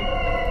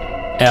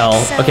 L.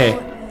 So, okay.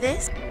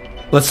 This?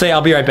 Let's say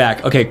I'll be right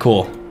back. Okay,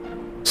 cool.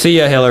 See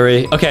ya,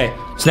 Hillary. Okay,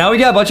 so now we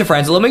got a bunch of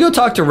friends. Let me go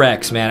talk to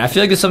Rex, man. I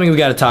feel like there's something we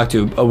gotta talk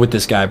to with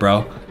this guy,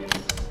 bro.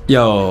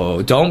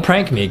 Yo, don't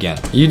prank me again.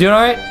 You doing all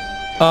right?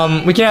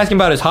 We can ask him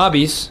about his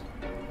hobbies.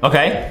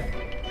 Okay.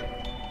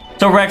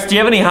 So Rex, do you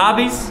have any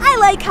hobbies? I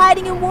like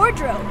hiding in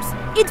wardrobes.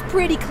 It's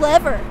pretty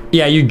clever.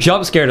 Yeah, you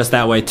jump scared us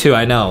that way too,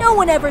 I know. No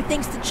one ever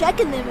thinks to check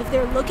in them if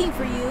they're looking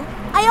for you.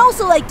 I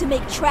also like to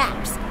make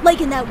traps.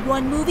 Like in that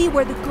one movie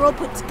where the girl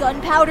puts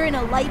gunpowder in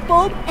a light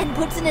bulb and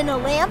puts it in a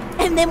lamp,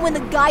 and then when the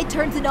guy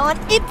turns it on,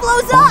 it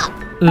blows up!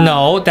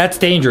 No, that's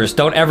dangerous.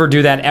 Don't ever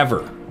do that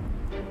ever.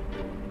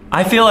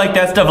 I feel like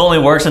that stuff only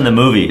works in the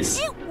movies.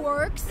 It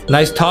works.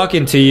 Nice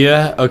talking to you,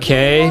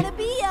 okay? Wanna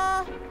be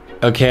ya?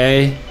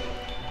 Okay.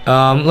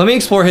 Let me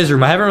explore his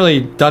room. I haven't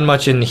really done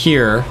much in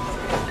here.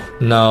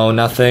 No,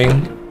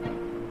 nothing.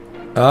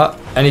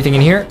 Anything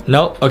in here?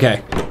 Nope.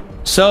 Okay.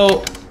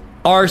 So,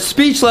 our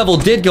speech level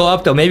did go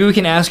up, though. Maybe we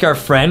can ask our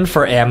friend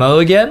for ammo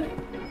again?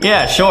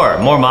 Yeah, sure.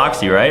 More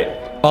Moxie, right?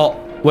 Oh,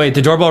 wait.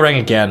 The doorbell rang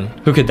again.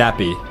 Who could that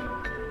be?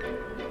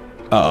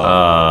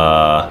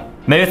 Uh-oh.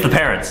 Maybe it's the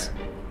parents.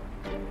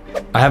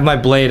 I have my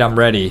blade. I'm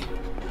ready.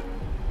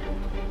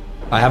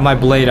 All right,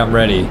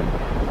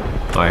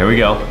 here we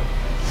go.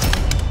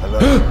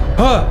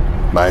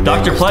 My name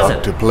Dr. is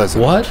Pleasant. Dr.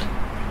 Pleasant. What?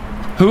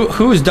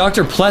 Who is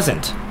Dr.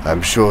 Pleasant?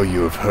 I'm sure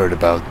you have heard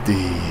about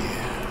the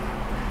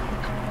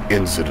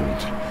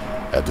incident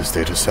at the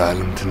state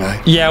asylum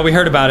tonight. Yeah, we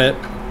heard about it.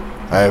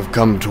 I have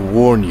come to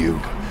warn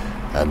you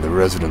and the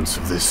residents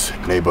of this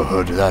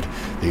neighborhood that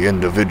the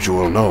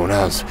individual known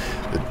as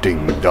the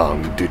Ding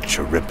Dong Ditch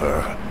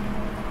Ripper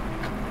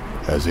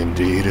has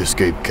indeed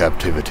escaped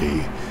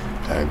captivity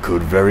and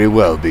could very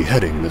well be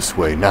heading this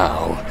way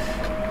now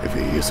if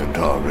he isn't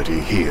already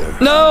here.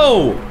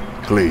 No!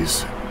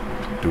 Please,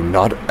 do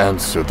not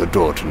answer the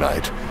door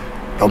tonight,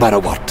 no matter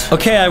what.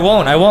 Okay, I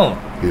won't.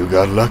 You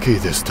got lucky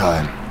this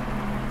time.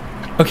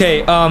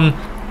 Okay,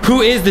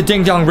 who is the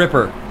Ding Dong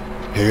Ripper?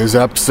 He is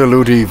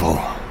absolute evil,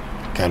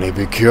 Can he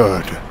be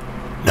cured?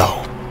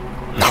 No,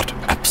 not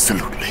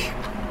absolutely.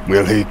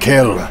 Will he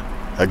kill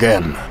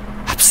again?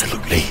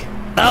 Absolutely.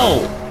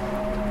 No!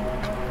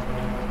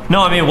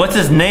 No, I mean, what's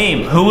his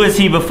name? Who was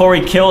he before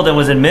he killed and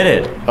was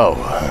admitted? Oh,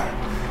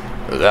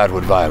 that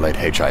would violate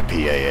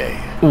HIPAA.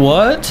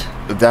 What?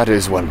 That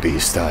is one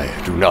beast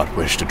I do not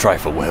wish to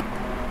trifle with.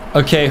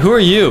 Okay, who are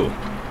you?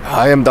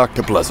 I am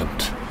Dr.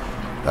 Pleasant.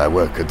 I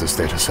work at the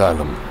State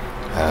Asylum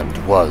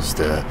and was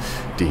the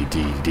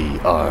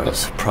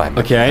DDDR's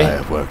primate. Okay. I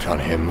have worked on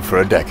him for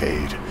a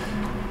decade,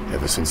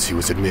 ever since he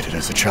was admitted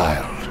as a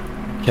child.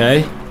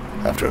 Okay.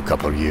 After a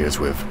couple of years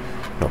with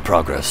no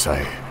progress,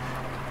 I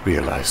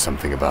realized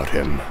something about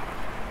him.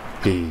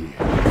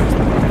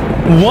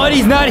 What?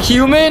 He's not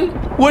human?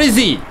 What is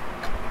he?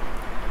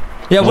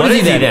 Yeah, what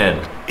is he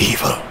then?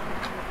 Evil.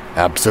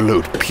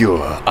 Absolute,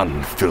 pure,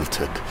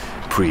 unfiltered,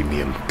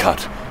 premium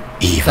cut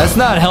evil. That's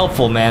not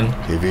helpful, man.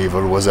 If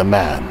evil was a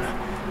man,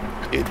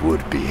 it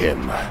would be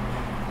him.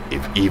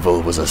 If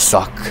evil was a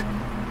sock,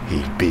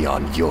 he'd be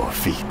on your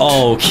feet.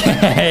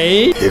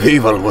 Okay. If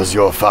evil was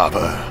your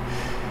father,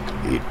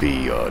 he'd be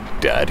your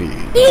daddy.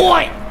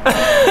 What?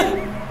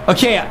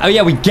 Okay, oh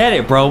yeah, we get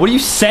it, bro. What are you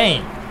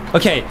saying?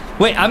 Okay,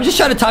 wait, I'm just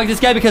trying to talk to this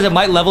guy because it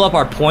might level up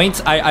our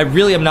points. I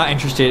really am not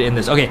interested in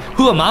this. Okay,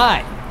 who am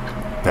I?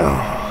 No,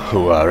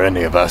 who are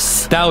any of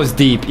us? That was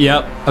deep,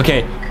 yep.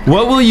 Okay,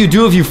 what will you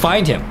do if you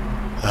find him?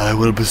 I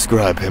will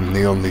prescribe him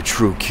the only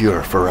true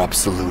cure for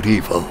absolute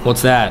evil.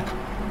 What's that?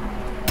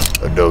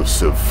 A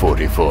dose of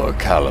 44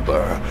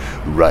 caliber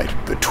right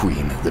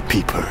between the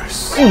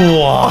peepers.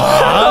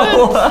 What?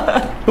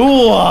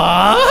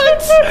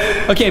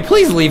 What? Okay,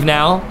 please leave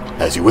now.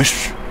 As you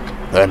wish.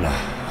 Then,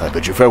 I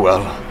bid you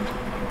farewell.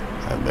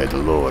 And may the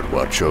Lord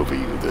watch over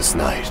you this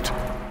night.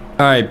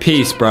 All right,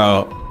 peace,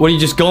 bro. What, are you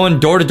just going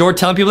door to door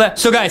telling people that?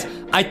 So, guys,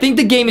 I think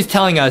the game is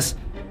telling us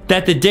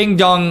that the Ding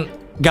Dong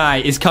guy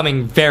is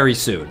coming very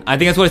soon. I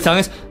think that's what it's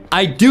telling us.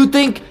 I do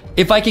think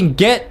if I can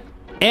get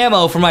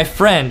ammo for my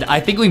friend, I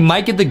think we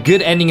might get the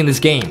good ending in this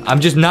game. I'm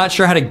just not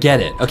sure how to get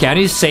it. Okay, I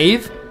need to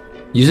save.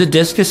 Use a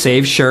disc to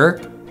save,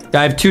 sure.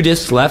 I have 2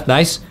 discs left,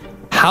 nice.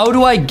 How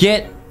do I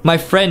get my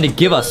friend to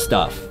give us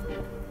stuff?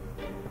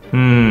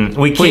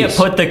 We can't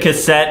put the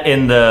cassette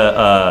in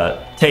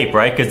the tape,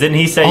 right? Because didn't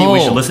he say we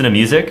should listen to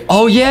music?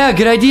 Oh yeah,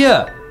 good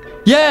idea.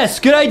 Yes,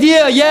 good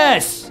idea,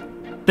 yes.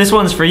 This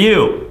one's for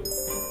you.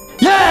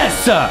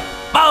 Yes!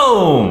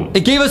 Boom!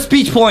 It gave us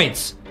speech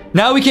points.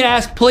 Now we can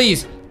ask,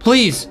 please,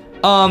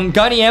 got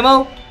any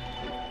ammo?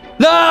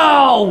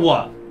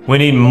 No! We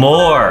need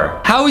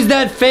more. How is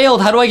that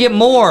failed? How do I get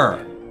more?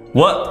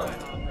 What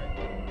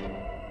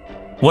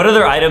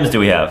other items do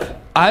we have?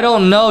 I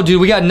don't know, dude.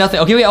 We got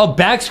nothing. Okay, wait. Oh,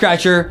 back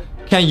scratcher.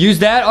 Can I use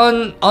that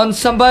on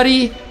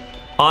somebody?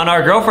 On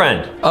our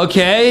girlfriend.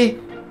 Okay. Hey,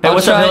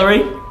 what's up,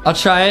 Hillary? I'll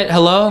try it.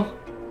 Hello?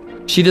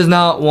 She does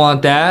not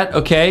want that.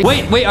 Okay.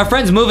 Wait. Our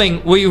friend's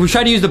moving. We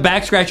tried to use the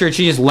back scratcher and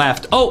she just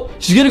left. Oh,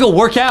 she's gonna go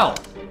work out.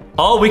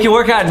 Oh, we can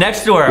work out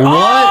next to her.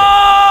 What?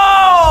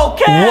 Oh,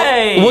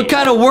 okay. What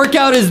kind of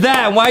workout is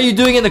that? Why are you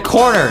doing it in the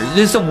corner?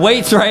 There's some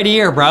weights right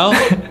here, bro.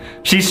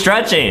 She's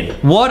stretching.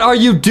 What are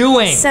you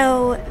doing?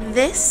 So,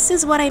 this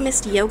is what I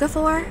missed yoga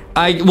for?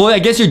 Well, I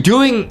guess you're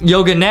doing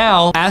yoga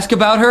now. Ask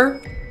about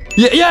her.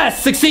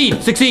 Yes,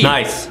 succeed.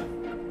 Nice.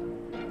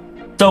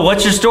 So,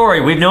 what's your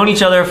story? We've known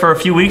each other for a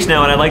few weeks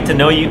now, and I'd like to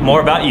know more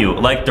about you,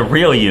 like the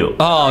real you.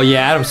 Oh,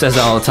 yeah, Adam says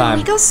that all the time.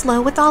 Can we go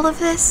slow with all of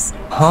this?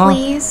 Huh?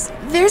 Please?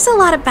 There's a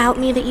lot about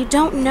me that you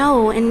don't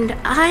know, and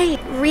I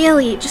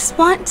really just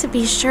want to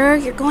be sure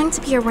you're going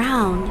to be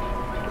around.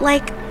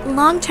 Like,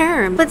 long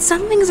term. But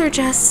some things are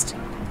just...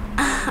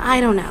 I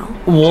don't know.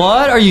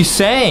 What are you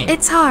saying?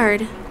 It's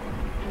hard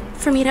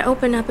for me to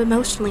open up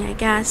emotionally, I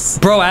guess.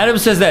 Bro, Adam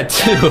says that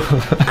too.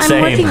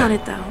 I'm working on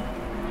it, though.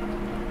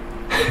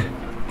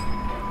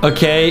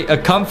 Okay, a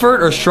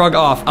comfort or shrug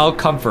off? I'll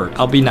comfort.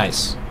 I'll be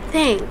nice.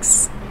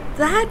 Thanks.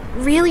 That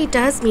really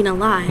does mean a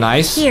lot.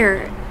 Nice.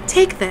 Here,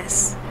 take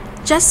this.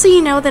 Just so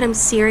you know that I'm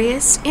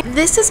serious,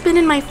 this has been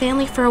in my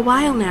family for a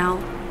while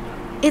now.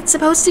 It's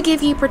supposed to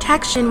give you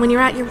protection when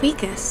you're at your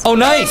weakest. Oh,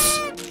 nice.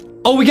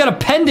 Oh, we got a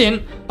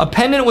pendant. A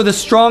pendant with a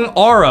strong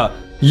aura.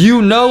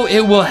 You know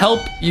it will help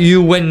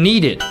you when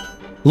needed.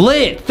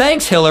 Lit.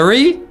 Thanks,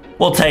 Hillary.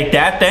 We'll take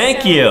that.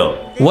 Thank you.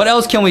 What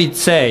else can we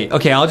say?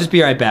 Okay, I'll just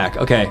be right back.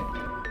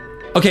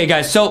 Okay,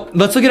 guys, so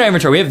let's look at our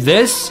inventory. We have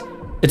this.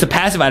 It's a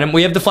passive item.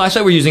 We have the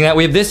flashlight. We're using that.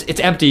 We have this. It's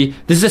empty.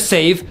 This is a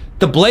save.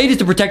 The blade is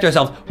to protect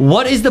ourselves.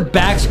 What is the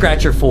back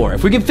scratcher for?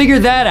 If we can figure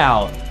that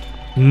out,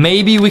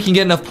 maybe we can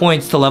get enough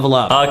points to level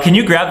up. Can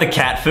you grab the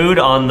cat food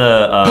on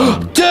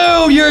the...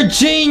 Dude, you're a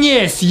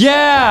genius!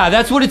 Yeah,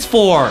 that's what it's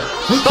for.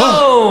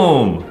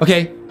 Boom!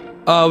 Okay,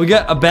 we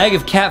got a bag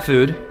of cat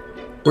food.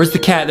 Where's the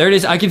cat? There it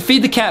is. I can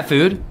feed the cat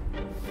food.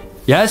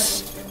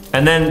 Yes.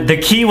 And then the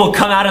key will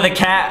come out of the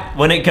cat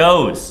when it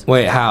goes.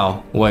 Wait,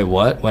 how? Wait,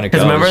 what? When it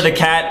goes? Because remember the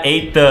cat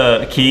ate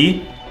the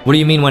key? What do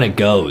you mean when it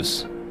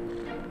goes?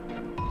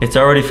 It's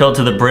already filled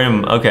to the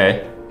brim.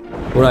 Okay.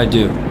 What do I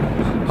do?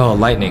 Oh,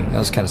 lightning. That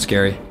was kind of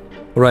scary.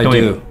 What do I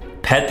do?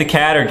 Pet the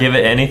cat or give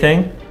it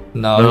anything?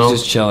 No, he's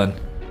just chilling.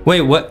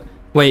 Wait, what?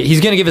 Wait,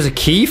 he's gonna give us a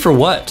key for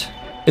what?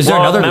 Is there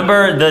another?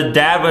 Remember the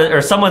dad was,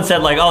 or someone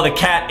said like, oh, the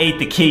cat ate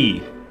the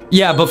key.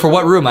 Yeah, but for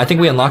what room? I think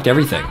we unlocked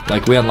everything.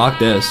 Like, we unlocked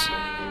this.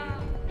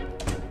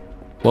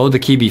 What would the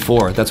key be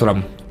for? That's what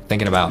I'm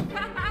thinking about.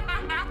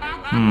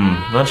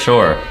 Not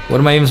sure. What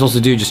am I even supposed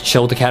to do? Just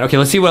chill with the cat? Okay,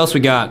 let's see what else we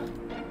got.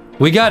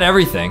 We got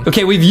everything.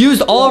 Okay, we've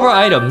used all of our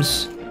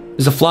items.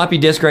 There's a floppy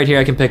disk right here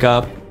I can pick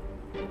up.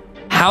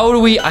 How do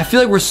we... I feel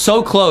like we're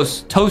so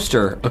close.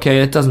 Toaster. Okay,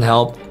 that doesn't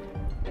help.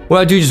 What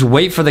do I do? Just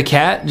wait for the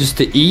cat just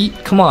to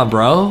eat? Come on,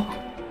 bro.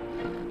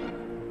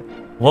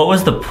 What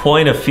was the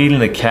point of feeding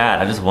the cat?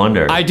 I just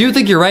wonder. I do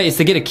think you're right. It's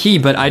to get a key,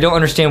 but I don't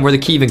understand where the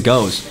key even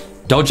goes.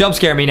 Don't jump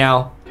scare me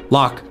now.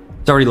 Lock.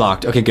 It's already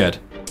locked. Okay, good.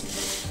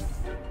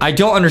 I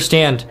don't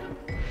understand.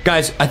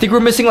 Guys, I think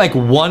we're missing like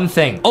one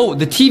thing. Oh,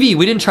 the TV.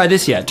 We didn't try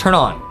this yet. Turn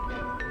on.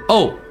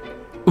 Oh,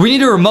 we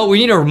need a remote. We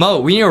need a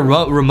remote. We need a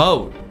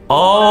remote.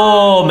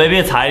 Oh, maybe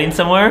it's hiding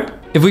somewhere?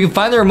 If we can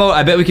find the remote,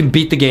 I bet we can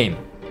beat the game.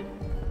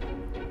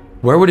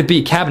 Where would it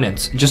be?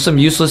 Cabinets. Just some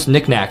useless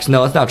knickknacks.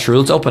 No, that's not true.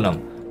 Let's open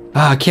them.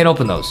 Ah, I can't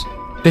open those.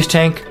 Fish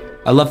tank.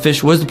 I love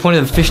fish. What is the point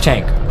of the fish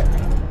tank?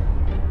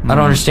 I don't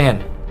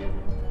understand.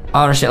 I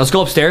don't understand. Let's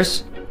go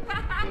upstairs.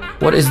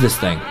 What is this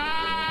thing?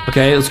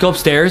 Okay, let's go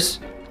upstairs.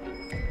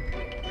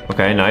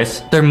 Okay,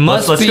 nice. There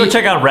must let's be... go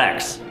check out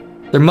Rex.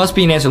 There must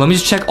be an answer. Let me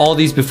just check all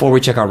these before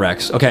we check out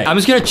Rex. Okay, I'm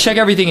just gonna check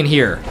everything in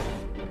here.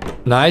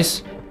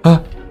 Nice.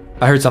 Huh,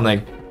 I heard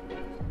something.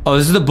 Oh,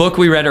 this is the book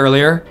we read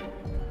earlier.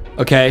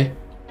 Okay.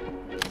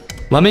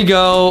 Let me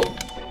go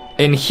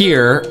in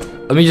here.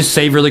 Let me just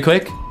save really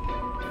quick.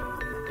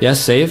 Yes,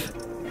 save.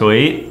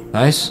 Sweet.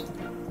 Nice.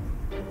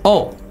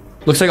 Oh,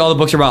 looks like all the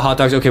books are about hot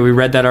dogs. Okay, we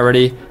read that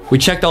already. We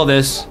checked all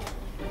this.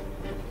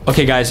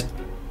 Okay, guys.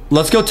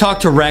 Let's go talk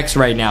to Rex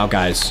right now,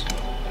 guys.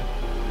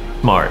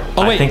 Smart.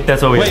 Oh, wait. I think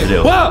that's what we have to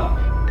do.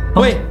 Whoa!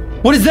 Wait,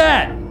 what is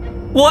that?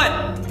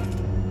 What?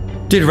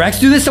 Did Rex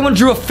do this? Someone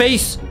drew a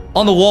face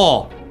on the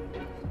wall.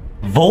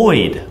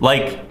 Void.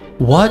 Like...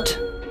 What?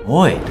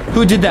 Void.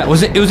 Who did that?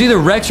 It was either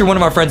Rex or one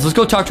of our friends. Let's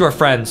go talk to our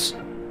friends.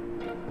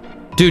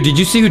 Dude, did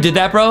you see who did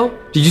that, bro?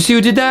 Did you see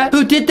who did that?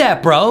 Who did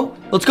that, bro?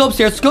 Let's go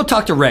upstairs. Let's go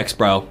talk to Rex,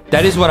 bro.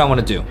 That is what I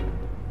want to do.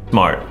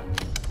 Smart.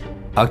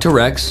 Talk to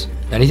Rex.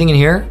 Anything in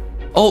here?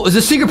 Oh, it's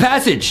a secret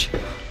passage.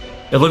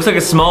 It looks like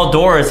a small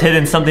door is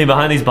hidden something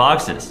behind these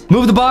boxes.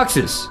 Move the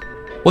boxes.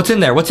 What's in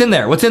there? What's in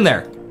there? What's in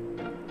there?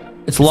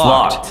 It's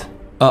locked.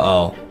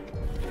 Uh-oh.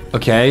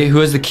 Okay, who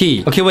has the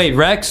key? Okay, wait,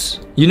 Rex,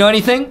 you know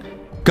anything?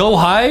 Go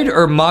hide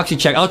or Moxie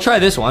check? I'll try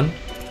this one.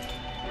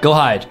 Go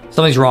hide.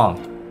 Something's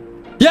wrong.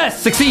 Yes,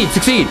 succeed,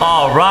 succeed.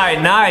 All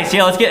right, nice.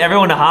 Yeah, let's get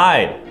everyone to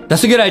hide.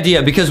 That's a good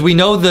idea because we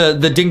know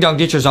the Ding Dong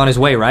Ditcher's on his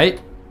way,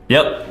 right?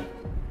 Yep.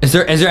 Is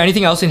there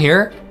anything else in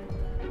here?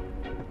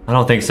 I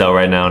don't think so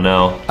right now,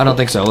 no. I don't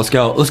think so. Let's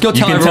go. Let's go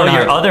tell everyone to hide. You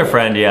can tell your other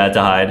friend, yeah,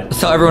 to hide. Let's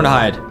tell everyone to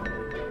hide.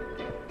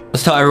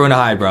 Let's tell everyone to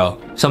hide, bro.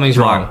 Something's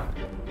wrong.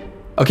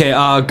 Okay,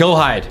 go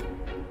hide.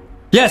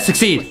 Yes,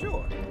 succeed.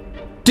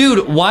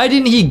 Dude, why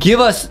didn't he give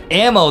us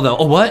ammo, though?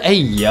 Oh, what? Hey,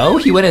 yo,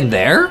 he went in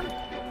there?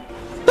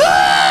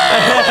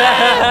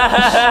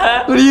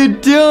 What are you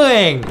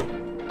doing?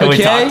 Can we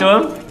talk to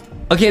him?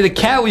 Okay, the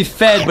cat we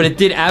fed, but it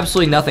did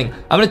absolutely nothing.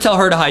 I'm gonna tell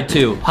her to hide,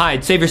 too.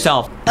 Hide, save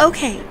yourself.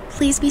 Okay,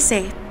 please be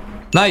safe.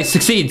 Nice,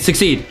 succeed,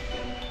 succeed.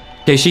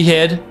 Okay, she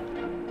hid.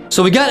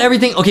 So we got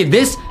everything. Okay,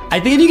 this, I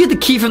think if you get the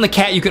key from the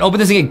cat, you can open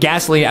this and get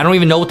gasoline. I don't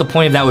even know what the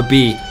point of that would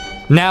be.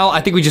 Now,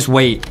 I think we just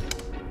wait.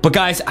 But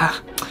guys,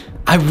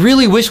 I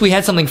really wish we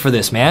had something for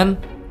this, man.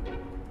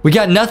 We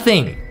got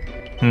nothing.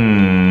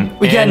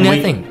 We got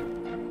nothing.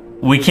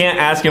 We can't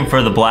ask him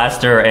for the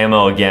blaster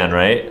ammo again,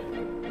 right?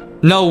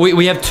 No,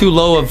 we have too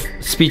low of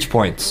speech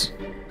points.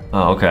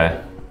 Oh, okay.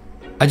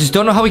 I just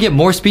don't know how we get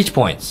more speech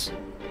points.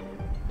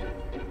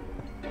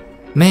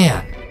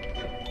 Man.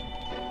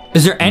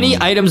 Is there any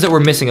items that we're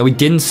missing that we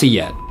didn't see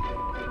yet?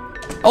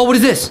 Oh, what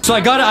is this? So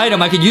I got an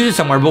item. I could use it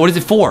somewhere, but what is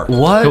it for?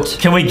 What?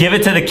 Can we give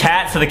it to the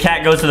cat so the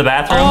cat goes to the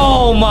bathroom?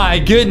 Oh my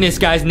goodness,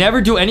 guys.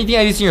 Never do anything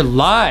like this in your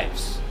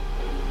lives.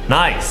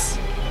 Nice.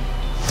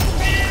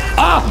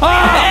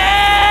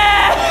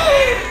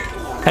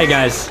 Hey,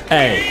 guys.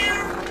 Hey.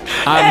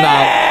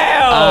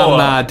 I'm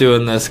not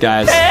doing this,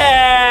 guys.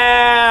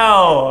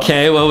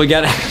 Okay, well, we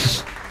got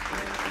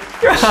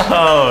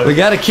we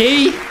got a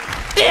key.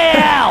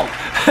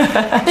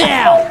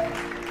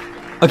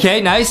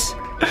 Okay, nice.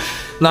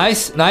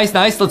 Nice.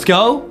 Let's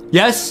go.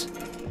 Yes.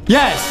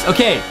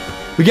 Okay.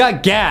 We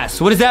got gas.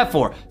 What is that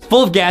for? It's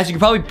full of gas. You can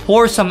probably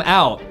pour some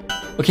out.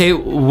 Okay,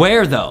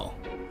 where though?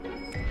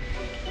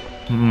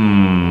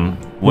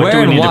 What do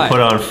we need to put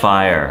on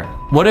fire?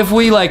 What if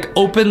we like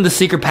open the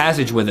secret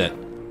passage with it?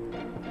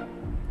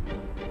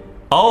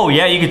 Oh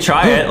yeah, you could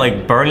try it,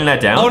 like burning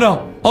that down.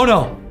 Oh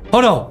no.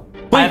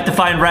 Wait. I have to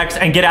find Rex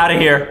and get out of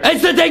here.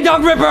 It's the Ding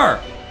Dong Ripper!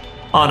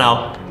 Oh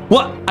no.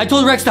 What? I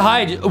told Rex to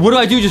hide. What do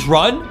I do? Just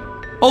run?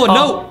 Oh, a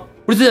note.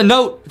 What is it? A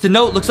note. It's a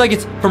note. Looks like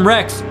it's from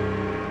Rex.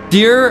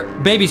 Dear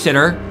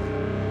babysitter,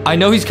 I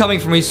know he's coming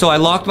for me, so I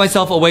locked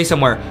myself away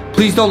somewhere.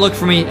 Please don't look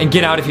for me and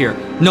get out of here.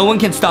 No one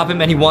can stop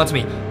him and he wants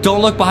me.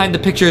 Don't look behind the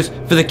pictures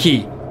for the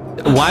key.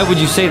 Why would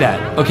you say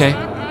that? Okay.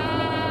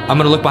 I'm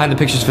gonna look behind the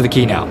pictures for the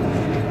key now.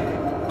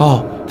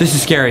 Oh, this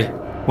is scary.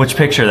 Which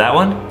picture? That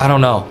one? I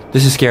don't know.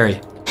 This is scary.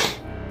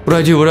 What do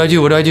I do? What do I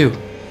do? What do I do?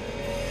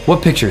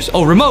 What pictures?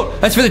 Oh, remote.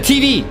 That's for the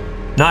TV.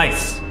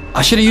 Nice.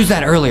 I should have used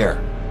that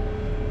earlier.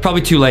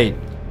 Probably too late.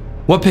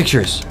 What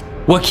pictures?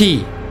 What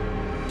key?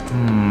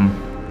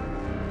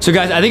 So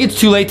guys, I think it's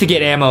too late to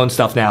get ammo and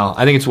stuff now.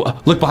 I think it's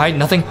look behind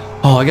nothing.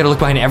 Oh, I gotta look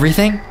behind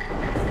everything.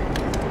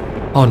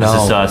 Oh no.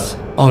 This is sus.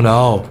 Oh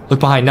no. Look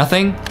behind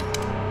nothing.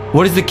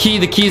 What is the key?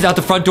 The key is out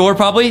the front door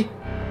probably.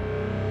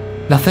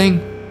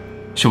 Nothing.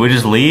 Should we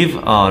just leave?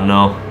 Oh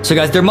no. So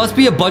guys, there must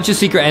be a bunch of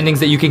secret endings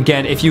that you can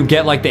get if you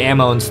get like the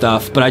ammo and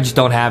stuff, but I just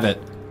don't have it.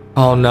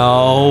 Oh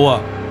no.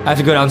 I have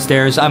to go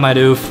downstairs. I might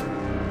oof.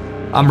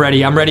 I'm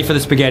ready. I'm ready for the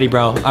spaghetti,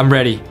 bro. I'm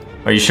ready.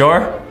 Are you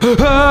sure?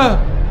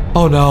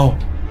 Oh no.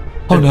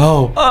 Oh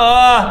no.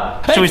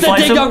 Should we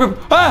slice him?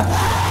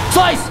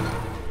 Slice!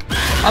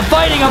 I'm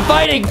fighting. I'm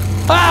fighting.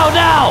 Oh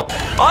no.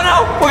 Oh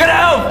no. We're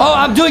gonna move. Oh,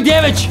 I'm doing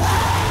damage.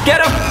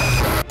 Get him.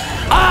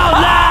 Oh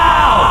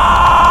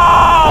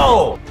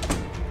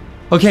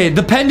no. Okay,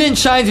 the pendant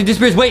shines and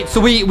disappears. Wait,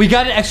 so we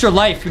got an extra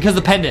life because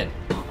of the pendant.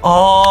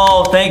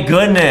 Oh, thank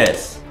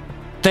goodness.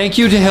 Thank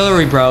you to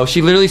Hillary, bro.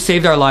 She literally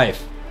saved our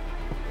life.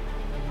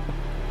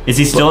 Is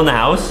he still in the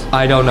house?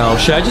 I don't know.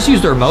 Should I just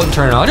use the remote and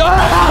turn it on? No!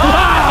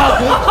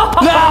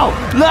 No!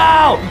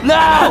 No!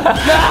 No!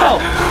 No!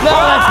 No,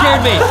 that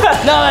scared me.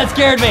 No, that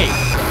scared me.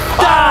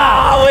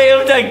 Oh, we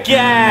moved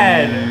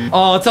again.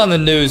 Oh, it's on the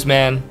news,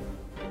 man.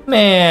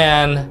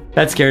 Man,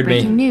 that scared me.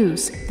 Breaking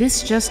news.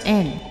 This just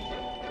in.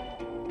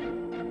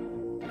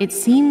 It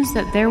seems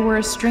that there were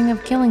a string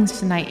of killings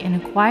tonight in a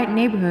quiet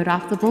neighborhood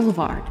off the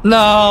boulevard.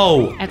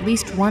 No! At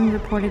least one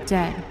reported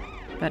dead.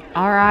 But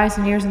our eyes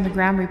and ears on the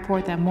ground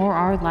report that more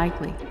are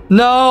likely.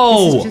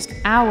 No! This is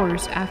just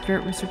hours after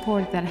it was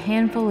reported that a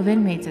handful of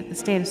inmates at the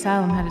state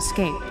asylum had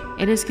escaped.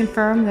 It is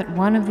confirmed that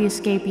one of the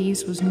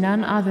escapees was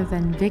none other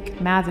than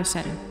Vic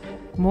Matherson,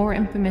 more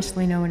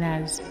infamously known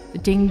as the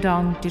Ding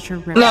Dong Ditcher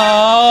Ripper.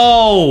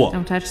 No!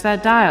 Don't touch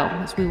that dial,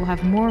 as we will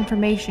have more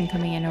information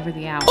coming in over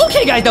the hour.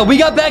 Okay, guys, now we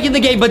got back in the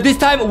game, but this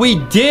time we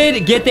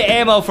did get the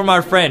ammo from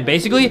our friend.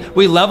 Basically,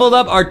 we leveled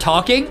up our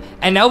talking,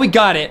 and now we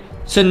got it.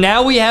 So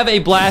now we have a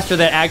blaster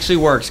that actually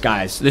works,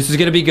 guys. This is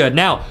gonna be good.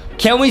 Now,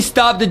 can we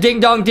stop the Ding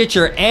Dong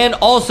Ditcher and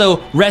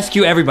also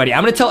rescue everybody?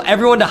 I'm gonna tell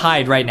everyone to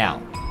hide right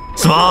now.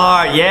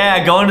 Smart,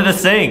 yeah, go into the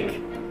sink.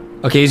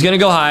 Okay, he's gonna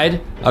go hide.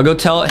 I'll go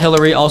tell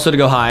Hillary also to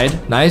go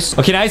hide. Nice.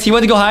 Okay, nice, he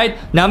went to go hide.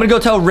 Now I'm gonna go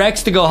tell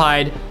Rex to go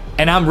hide.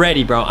 And I'm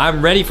ready, bro.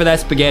 I'm ready for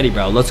that spaghetti,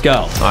 bro. Let's go.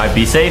 All right,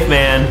 be safe,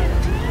 man.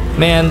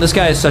 Man, this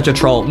guy is such a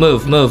troll.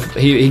 Move, move.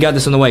 He got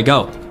this in the way.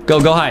 Go.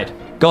 Go hide.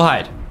 Go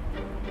hide.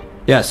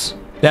 Yes.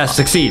 Yes,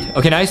 succeed.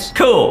 Okay, nice.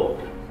 Cool.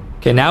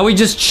 Okay, now we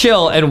just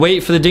chill and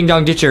wait for the Ding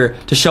Dong Ditcher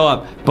to show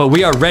up. But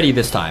we are ready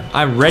this time.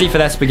 I'm ready for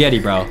that spaghetti,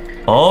 bro.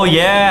 Oh,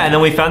 yeah, and then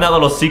we found that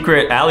little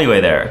secret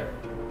alleyway there.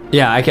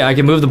 Yeah, I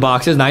can move the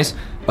boxes. Nice.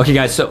 Okay,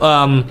 guys, so,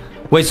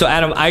 wait, so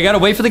Adam, I gotta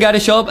wait for the guy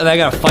to show up and I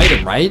gotta fight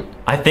him, right?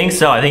 I think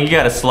so. I think you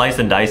gotta slice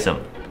and dice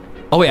him.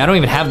 Oh, wait, I don't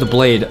even have the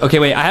blade. Okay,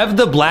 wait, I have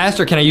the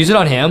blaster. Can I use it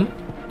on him?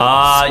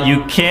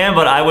 You can,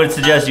 but I would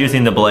suggest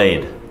using the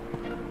blade.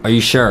 Are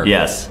you sure?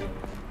 Yes.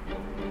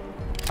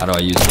 How do I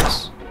use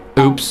this?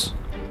 Oops.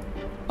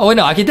 Oh, wait,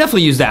 no, I can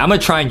definitely use that. I'm gonna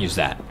try and use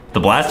that.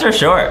 The blaster?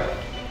 Sure.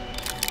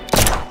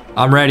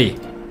 I'm ready.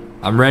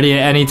 I'm ready at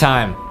any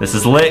time. This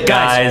is lit,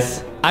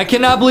 guys. I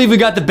cannot believe we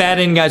got the bad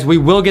ending, guys. We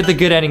will get the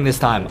good ending this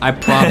time. I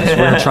promise. We're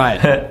gonna try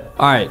it.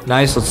 All right,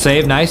 nice. Let's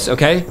save. Nice.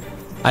 Okay.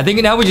 I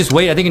think now we just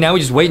wait. I think now we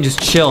just wait and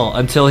just chill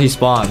until he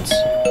spawns.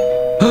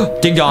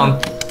 Ding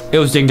dong. It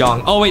was ding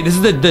dong. Oh, wait. This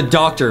is the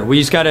doctor. We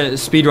just gotta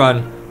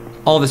speedrun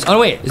all this. Oh,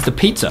 wait. It's the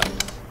pizza.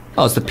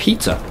 Oh, it's the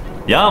pizza.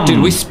 Yum.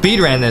 Dude, we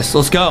speedran this.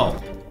 Let's go.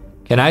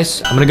 Okay,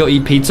 nice. I'm gonna go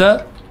eat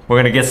pizza. We're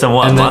gonna get some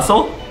what,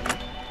 muscle?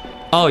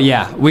 Oh,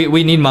 yeah.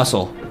 We need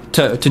muscle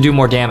to do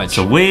more damage.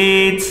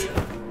 Sweet.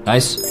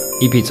 Nice.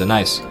 Eat pizza.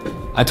 Nice.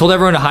 I told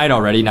everyone to hide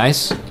already.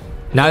 Nice.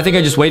 Now I think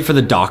I just wait for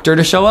the doctor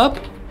to show up.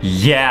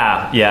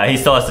 Yeah. He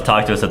still has to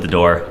talk to us at the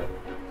door.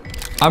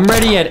 I'm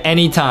ready at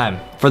any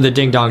time for the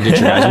Ding Dong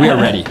Ditcher, guys. We are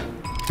ready.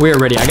 We are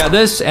ready. I got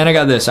this and I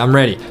got this. I'm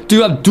ready.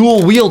 Dude, I'm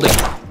dual wielding.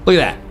 Look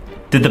at that.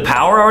 Did the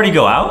power already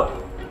go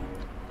out?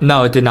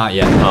 No, it did not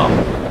yet.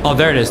 Oh,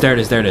 there it is. There it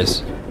is. There it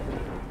is.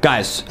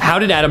 Guys, how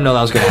did Adam know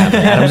that was going to happen?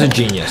 Adam's a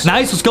genius.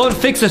 Nice. Let's go and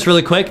fix this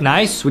really quick.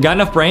 Nice. We got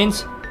enough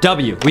brains.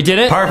 W. We did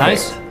it. Perfect.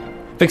 Nice.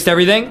 Fixed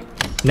everything.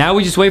 Now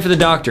we just wait for the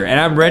doctor, and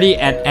I'm ready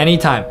at any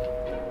time.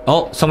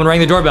 Oh, someone rang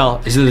the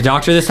doorbell. Is it the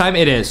doctor this time?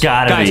 It is.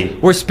 Gotta be.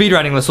 Guys, we're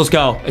speedrunning this. Let's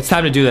go. It's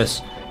time to do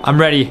this. I'm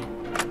ready.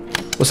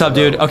 What's up,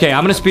 dude? Okay,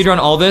 I'm gonna speedrun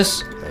all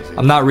this.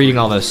 I'm not reading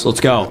all this.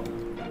 Let's go.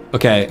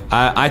 Okay,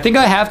 I think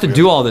I have to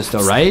do all this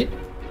though, right?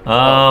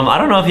 I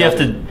don't know if you have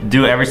to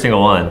do every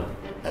single one.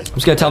 I'm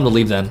just gonna tell him to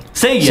leave then.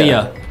 See ya. See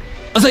ya.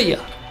 I'll see ya.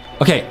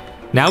 Okay,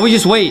 now we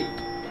just wait.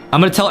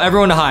 I'm gonna tell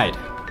everyone to hide.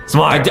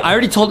 Smart. I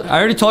already told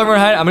everyone to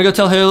hide. I'm gonna go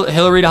tell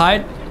Hillary to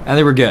hide, and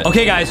then we're good.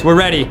 Okay, guys, we're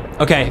ready.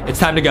 Okay, it's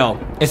time to go.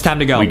 It's time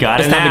to go. We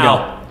got it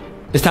now.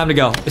 It's time to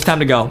go. It's time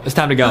to go. It's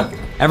time to go.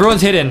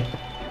 Everyone's hidden.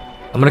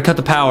 I'm gonna cut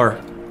the power.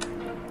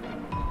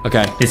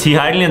 Okay. Is he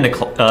hiding in the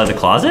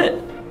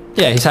closet?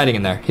 Yeah, he's hiding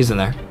in there. He's in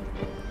there.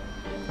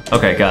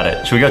 Okay, got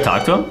it. Should we go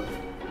talk to him?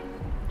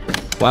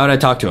 Why would I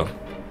talk to him?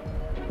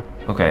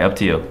 Okay, up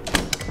to you.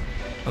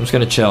 I'm just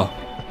gonna chill.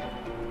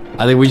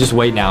 I think we just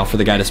wait now for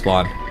the guy to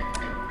spawn.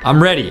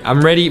 I'm ready.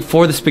 I'm ready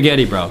for the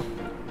spaghetti, bro.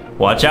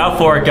 Watch out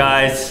for it,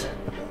 guys.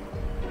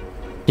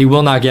 He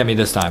will not get me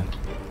this time.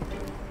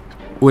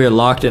 We are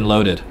locked and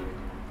loaded.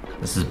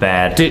 This is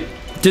bad. Did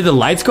the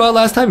lights go out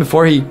last time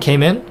before he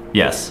came in?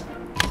 Yes.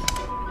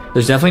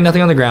 There's definitely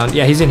nothing on the ground.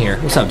 Yeah, he's in here.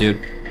 What's up, dude?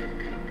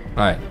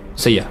 All right.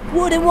 See ya.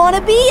 Wouldn't want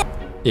to be.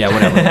 Yeah,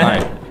 whatever. All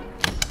right.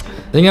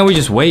 I think now we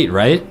just wait,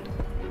 right?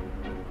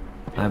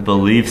 I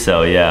believe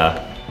so,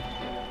 yeah.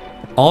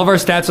 All of our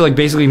stats are like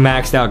basically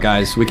maxed out,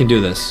 guys. We can do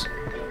this.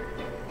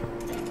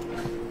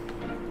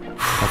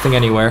 Nothing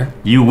anywhere.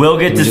 You will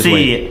get to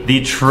see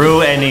the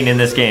true ending in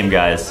this game,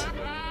 guys.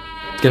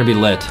 It's gonna be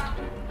lit.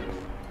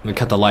 Let me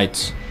cut the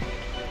lights.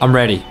 I'm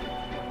ready.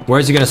 Where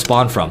is he gonna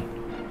spawn from?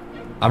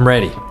 I'm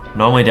ready.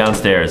 Normally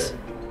downstairs.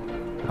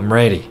 I'm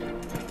ready.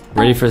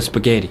 Ready for the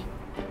spaghetti.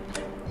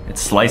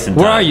 It's slicing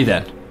time. Where are you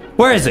then?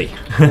 Where is he?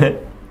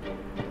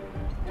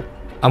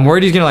 I'm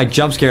worried he's gonna like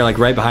jump scare like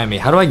right behind me.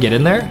 How do I get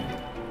in there?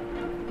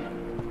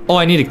 Oh,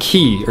 I need a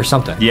key or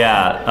something.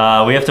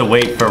 Yeah, we have to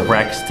wait for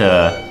Rex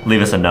to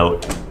leave us a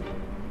note.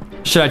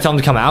 Should I tell him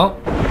to come out?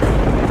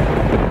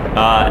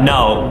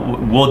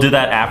 No, we'll do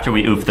that after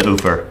we oof the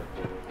oofer.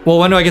 Well,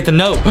 when do I get the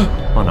note?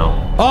 Oh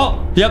no.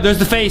 Oh, yep, there's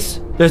the face.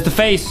 There's the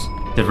face.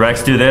 Did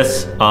Rex do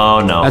this? Oh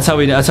no. That's how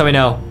we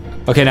know.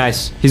 Okay,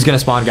 nice. He's gonna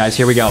spawn, guys.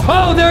 Here we go.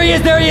 Oh, there he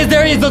is, there he is,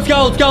 there he is. Let's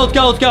go, let's go, let's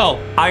go, let's go.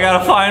 I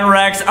gotta find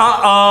Rex.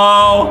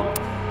 Uh-oh.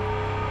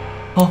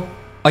 Oh,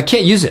 I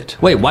can't use it.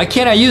 Wait, why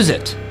can't I use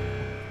it?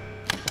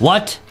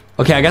 What?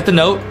 Okay, I got the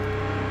note.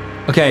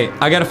 Okay,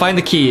 I gotta find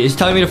the key. He's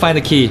telling me to find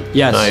the key.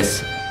 Yes.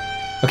 Nice.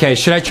 Okay,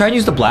 should I try and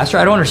use the blaster?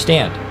 I don't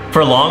understand.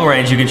 For long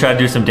range, you can try to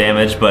do some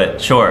damage,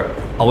 but sure.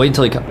 I'll wait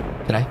until he comes.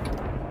 Can I?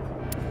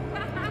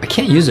 I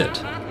can't use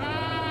it.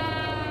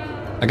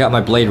 I got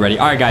my blade ready.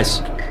 All right,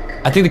 guys.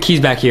 I think the key's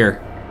back here.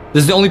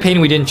 This is the only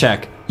painting we didn't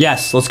check.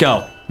 Yes, let's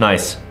go.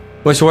 Nice.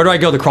 Wait, so where do I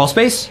go? The crawl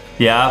space?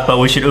 Yeah, but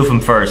we should oof him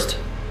first.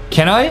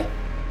 Can I?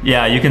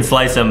 Yeah, you can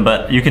slice him,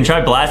 but you can try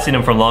blasting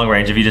him from long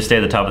range if you just stay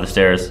at the top of the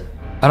stairs.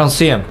 I don't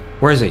see him.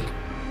 Where is he?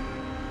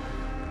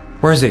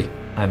 Where is he?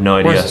 I have no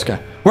idea. Where's this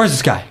guy? Where's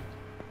this guy?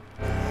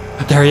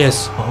 There he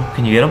is. Oh,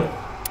 can you get him?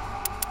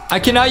 I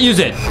cannot use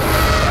it.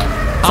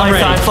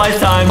 Slice time, slice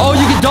time. Oh,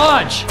 you can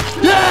dodge.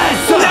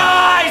 Yes!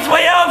 Nice! We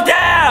oofed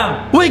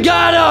him! We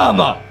got him!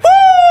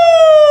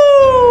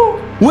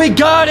 Woo! We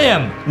got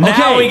him!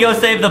 Now okay. we go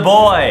save the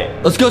boy.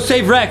 Let's go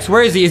save Rex.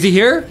 Where is he? Is he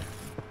here?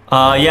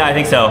 Yeah, I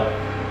think so.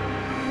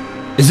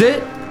 Is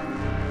it?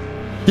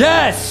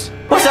 Yes!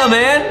 What's up,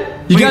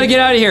 man? You gotta get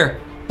out of here.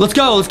 Let's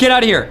go. Let's get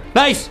out of here.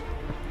 Nice.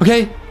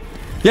 Okay.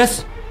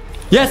 Yes.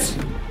 Yes.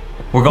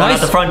 We're going out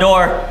the front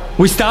door.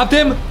 We stopped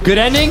him. Good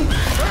ending.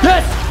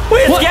 Yes. We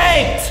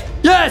escaped.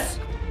 Yes.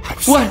 I'm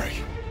sorry.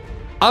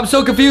 I'm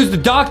so confused. The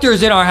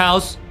doctor's in our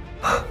house.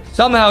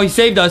 Somehow he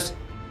saved us.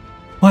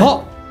 What?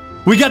 Oh,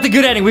 we got the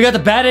good ending. We got the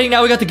bad ending.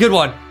 Now we got the good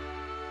one.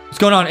 What's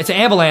going on? It's an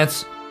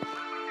ambulance.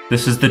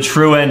 This is the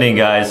true ending,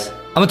 guys.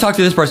 I'm gonna talk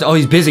to this person. Oh,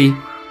 he's busy.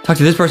 Talk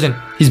to this person.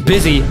 He's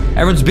busy.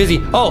 Everyone's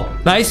busy. Oh,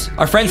 nice.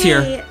 Our friend's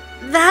here.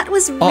 That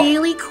was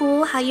really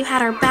cool how you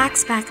had our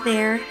backs back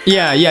there.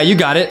 Yeah, you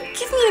got it.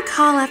 Give me a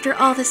call after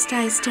all this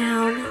dies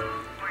down.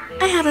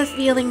 I have a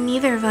feeling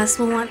neither of us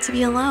will want to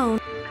be alone.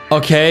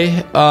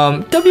 Okay,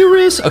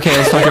 W-Riz? Okay,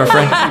 let's talk to our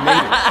friend.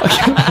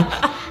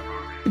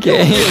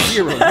 Okay.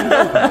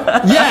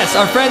 Yes,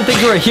 our friend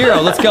thinks we're a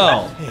hero. Let's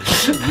go.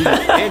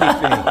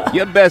 Anything.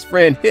 Your best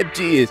friend, Hip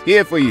G, is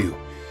here for you.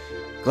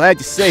 Glad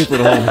you're safe,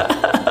 little homie.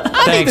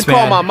 I need to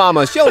call my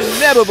mama. She'll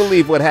never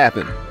believe what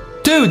happened.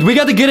 Dude, we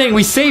got the good ending.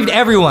 We saved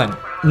everyone.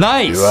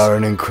 Nice. You are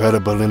an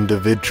incredible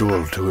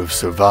individual to have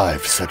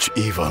survived such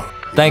evil.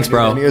 Thanks,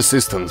 bro. Any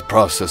assistance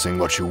processing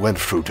what you went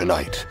through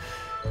tonight?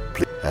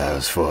 Please.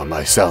 As for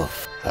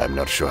myself, I'm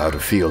not sure how to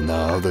feel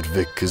now that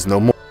Vic is no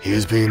more. He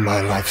has been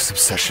my life's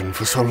obsession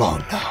for so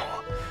long now.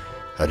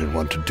 I didn't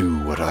want to do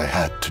what I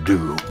had to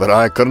do, but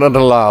I could not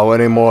allow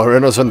any more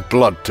innocent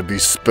blood to be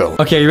spilled.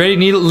 Okay, you ready?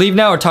 Need to leave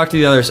now or talk to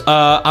the others?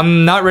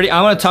 I'm not ready.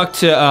 I want to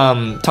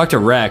talk to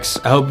Rex.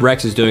 I hope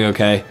Rex is doing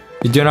okay.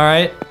 You doing all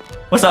right?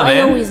 What's up, man?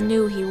 I always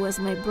knew he was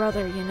my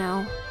brother, you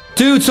know.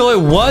 Dude, so it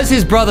was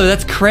his brother.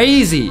 That's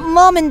crazy.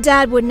 Mom and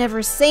Dad would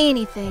never say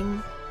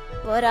anything,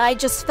 but I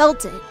just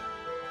felt it.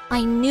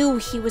 I knew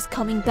he was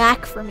coming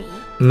back for me.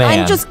 Man.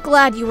 I'm just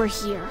glad you were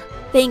here.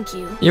 Thank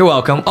you. You're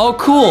welcome. Oh,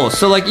 cool.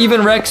 So, like,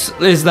 even Rex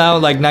is now,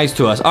 like, nice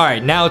to us. All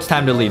right, now it's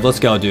time to leave. Let's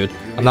go, dude.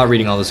 I'm not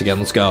reading all this again.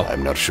 Let's go.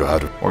 I'm not sure how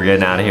to... We're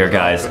getting out of here,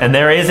 guys. And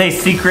there is a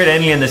secret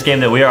ending in this game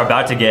that we are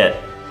about to get.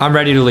 I'm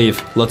ready to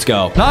leave. Let's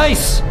go.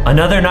 Nice!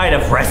 Another night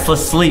of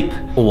restless sleep.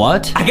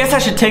 What? I guess I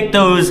should take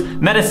those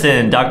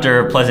medicine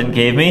Dr. Pleasant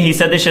gave me. He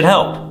said they should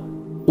help.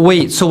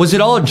 Wait, so was it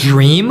all a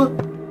dream?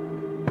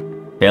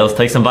 Okay, let's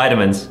take some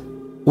vitamins.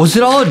 Was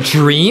it all a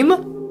dream?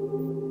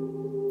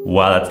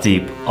 Wow, that's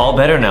deep. All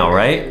better now,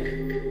 right?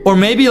 Or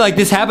maybe like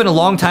this happened a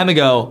long time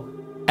ago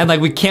and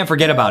like we can't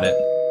forget about it.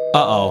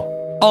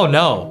 Uh-oh. Oh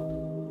no.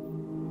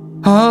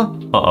 Huh?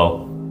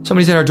 Uh-oh.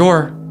 Somebody's at our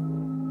door.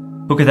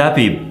 Who could that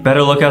be?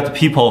 Better look out the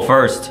peephole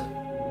first.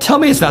 Tell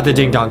me it's not the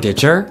Ding Dong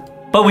Ditcher.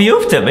 But we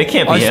oofed him. It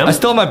can't be him. I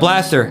still have my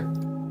blaster.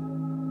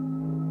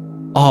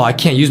 Oh, I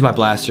can't use my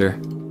blaster.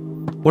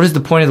 What is the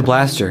point of the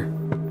blaster?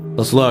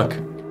 Let's look.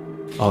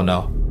 Oh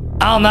no.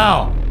 Oh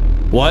no.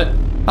 What?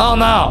 Oh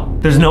no.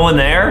 There's no one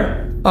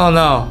there? Oh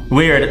no.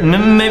 Weird.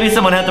 Maybe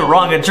someone had the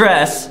wrong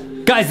address.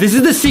 Guys, this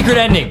is the secret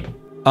ending.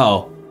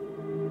 Uh-oh.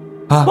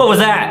 Huh? What was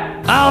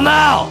that? Oh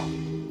no.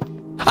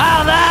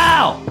 Oh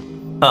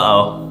no.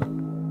 Uh-oh.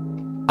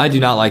 I do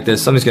not like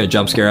this. Somebody's gonna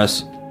jump scare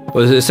us.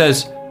 It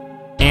says,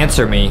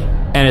 answer me.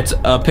 And it's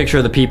a picture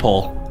of the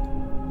peephole.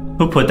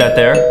 Who put that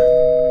there?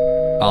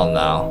 Oh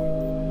no.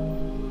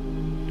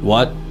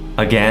 What?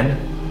 Again?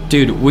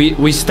 Dude,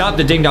 we stopped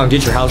the Ding Dong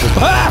Ditcher houses.